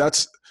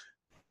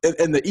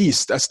in the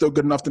East. That's still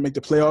good enough to make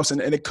the playoffs,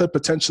 and it could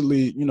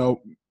potentially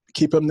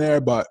keep him there,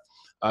 but.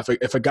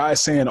 If a guy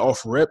is saying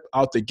off rip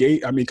out the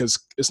gate, I mean, because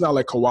it's not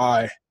like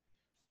Kawhi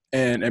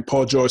and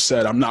Paul George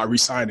said, I'm not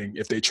re-signing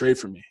if they trade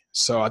for me.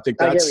 So I think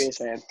that's – I get what you're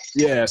saying.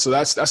 Yeah, so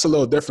that's a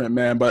little different,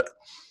 man. But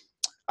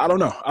I don't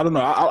know.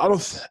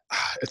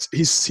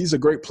 He's a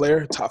great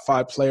player, top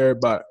 5 player,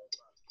 but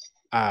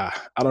I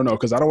don't know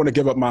because I don't want to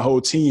give up my whole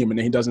team and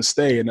then he doesn't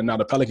stay and then now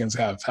the Pelicans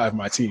have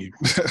my team.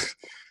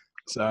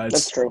 So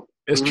that's true.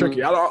 It's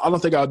tricky. I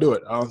don't think I'll do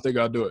it. I don't think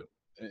I'll do it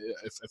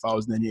if I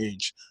was Danny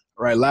Ainge.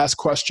 All right, last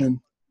question.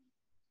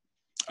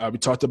 We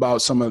talked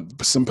about some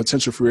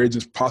potential free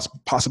agents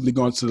possibly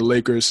going to the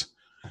Lakers.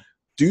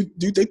 Do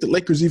you think the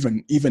Lakers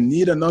even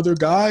need another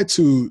guy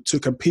to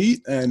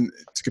compete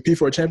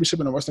for a championship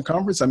in the Western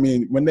Conference? I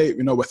mean, when they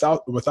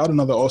without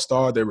another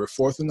All-Star, they were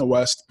 4th in the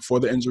West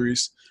before the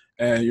injuries,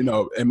 and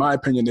in my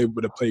opinion, they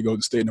would have played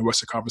Golden State in the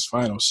Western Conference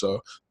Finals.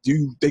 So, do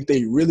you think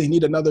they really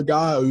need another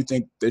guy, or you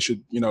think they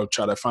should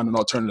try to find an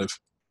alternative?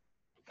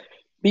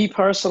 Me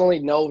personally,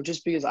 no,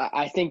 just because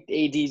I think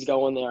AD's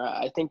going there.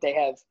 I think they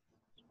have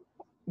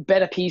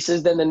better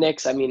pieces than the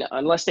Knicks. I mean,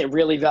 unless they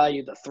really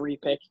value the 3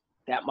 pick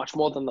that much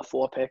more than the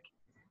 4 pick.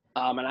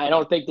 And I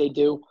don't think they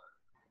do.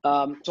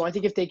 So I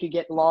think if they could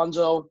get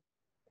Lonzo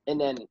and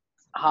then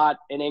Hart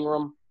and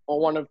Ingram or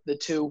one of the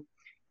two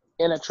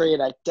in a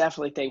trade, I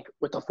definitely think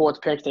with the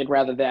 4th pick, they'd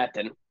rather that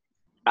than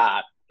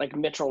like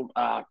Mitchell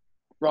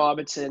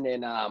Robinson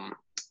and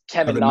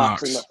Kevin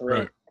Knox in the 3.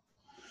 Right.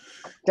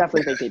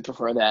 Definitely think they'd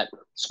prefer that,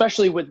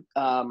 especially with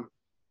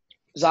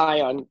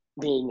Zion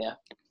being there.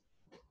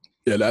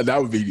 Yeah,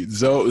 that would be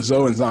Zoe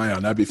and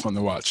Zion. That'd be fun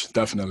to watch,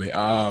 definitely.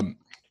 I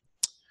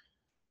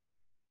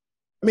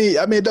mean,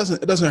 it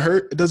doesn't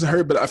hurt. It doesn't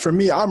hurt, but for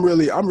me, I'm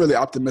really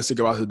optimistic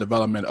about the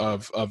development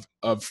of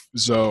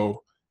Zoe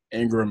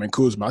Ingram, and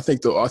Kuzma. I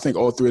think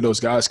all three of those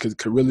guys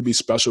could really be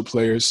special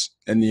players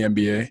in the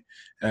NBA.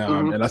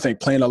 And I think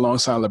playing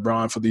alongside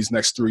LeBron for these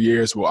next 3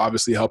 years will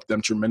obviously help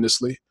them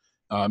tremendously.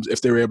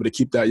 If they were able to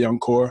keep that young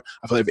core,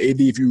 I feel like AD,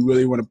 if you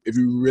really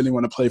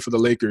want to play for the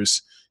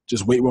Lakers,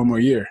 just wait one more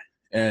year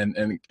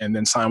and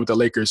then sign with the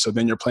Lakers. So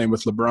then you're playing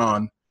with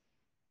LeBron,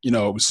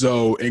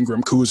 Zoe,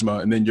 Ingram, Kuzma,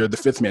 and then you're the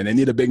fifth man. They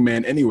need a big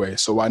man anyway,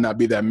 so why not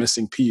be that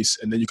missing piece?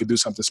 And then you could do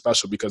something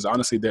special because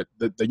honestly, the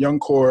young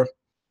core,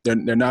 they're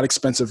not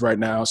expensive right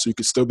now, so you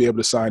could still be able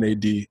to sign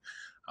AD.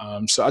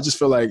 So I just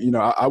feel like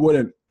I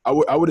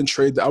wouldn't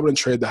trade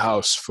the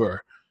house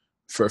for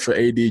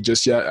AD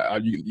just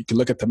yet. You can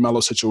look at the Melo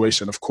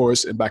situation, of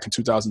course, and back in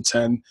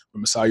 2010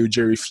 when Masai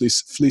Ujiri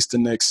fleeced the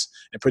Knicks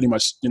and pretty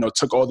much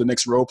took all the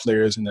Knicks role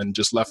players and then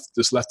just left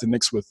the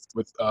Knicks with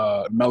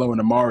Melo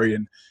and Amari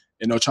and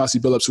Chauncey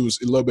Billups, who was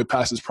a little bit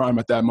past his prime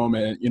at that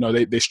moment.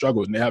 And they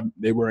struggled and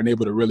they weren't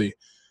able to really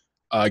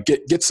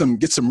get some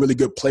really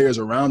good players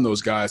around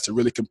those guys to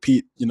really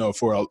compete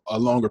for a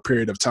longer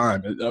period of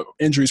time.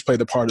 Injuries played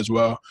a part as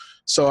well.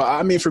 So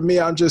I mean, for me,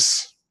 I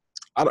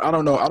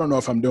don't know. I don't know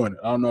if I'm doing it.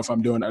 I don't know if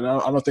I'm doing it. And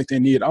I don't think they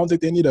need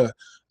a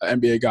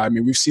NBA guy. I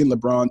mean, we've seen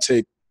LeBron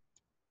take,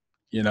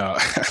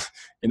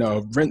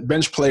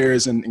 bench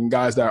players and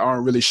guys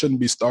that shouldn't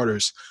be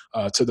starters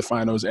to the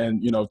finals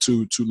and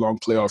to long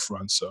playoff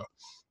runs. So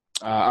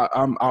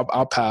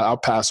I'll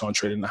pass on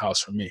trading the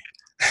house for me.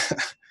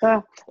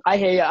 I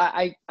hear you.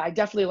 I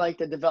definitely like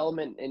the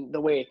development and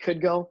the way it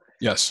could go.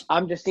 Yes.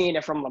 I'm just seeing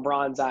it from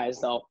LeBron's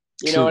eyes, though.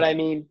 You True. know what I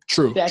mean?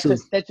 True. That's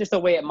just the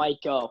way it might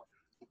go.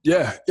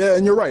 Yeah,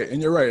 and you're right.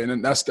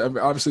 And that's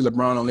obviously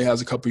LeBron only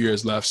has a couple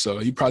years left, so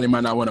he probably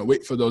might not want to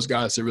wait for those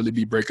guys to really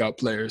be breakout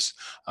players.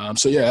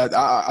 So yeah,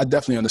 I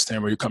definitely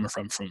understand where you're coming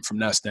from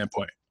that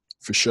standpoint,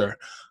 for sure.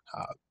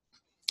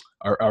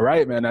 All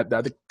right, man.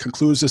 That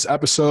concludes this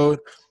episode.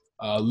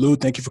 Lou,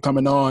 thank you for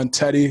coming on.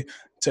 Teddy,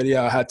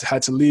 I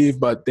had to leave,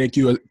 but thank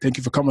you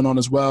for coming on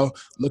as well.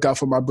 Look out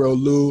for my bro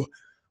Lou.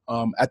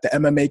 At the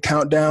MMA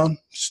Countdown,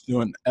 just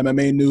doing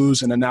MMA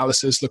news and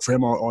analysis. Look for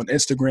him on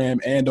Instagram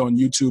and on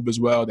YouTube as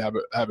well. They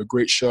have a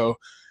great show.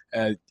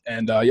 And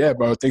yeah,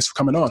 bro, thanks for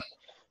coming on.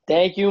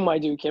 Thank you, my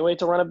dude. Can't wait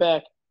to run it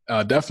back.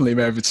 Definitely,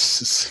 man.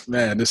 This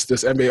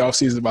NBA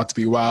offseason is about to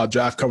be wild.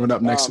 Draft coming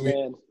up next week.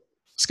 Man.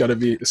 It's gonna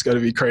be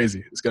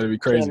crazy. It's gonna be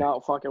crazy.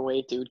 Cannot fucking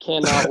wait, dude.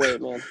 Cannot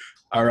wait, man.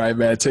 All right,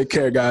 man. Take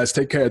care, guys.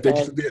 Take care.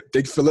 Thank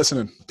you for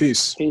listening.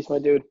 Peace. Peace, my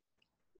dude.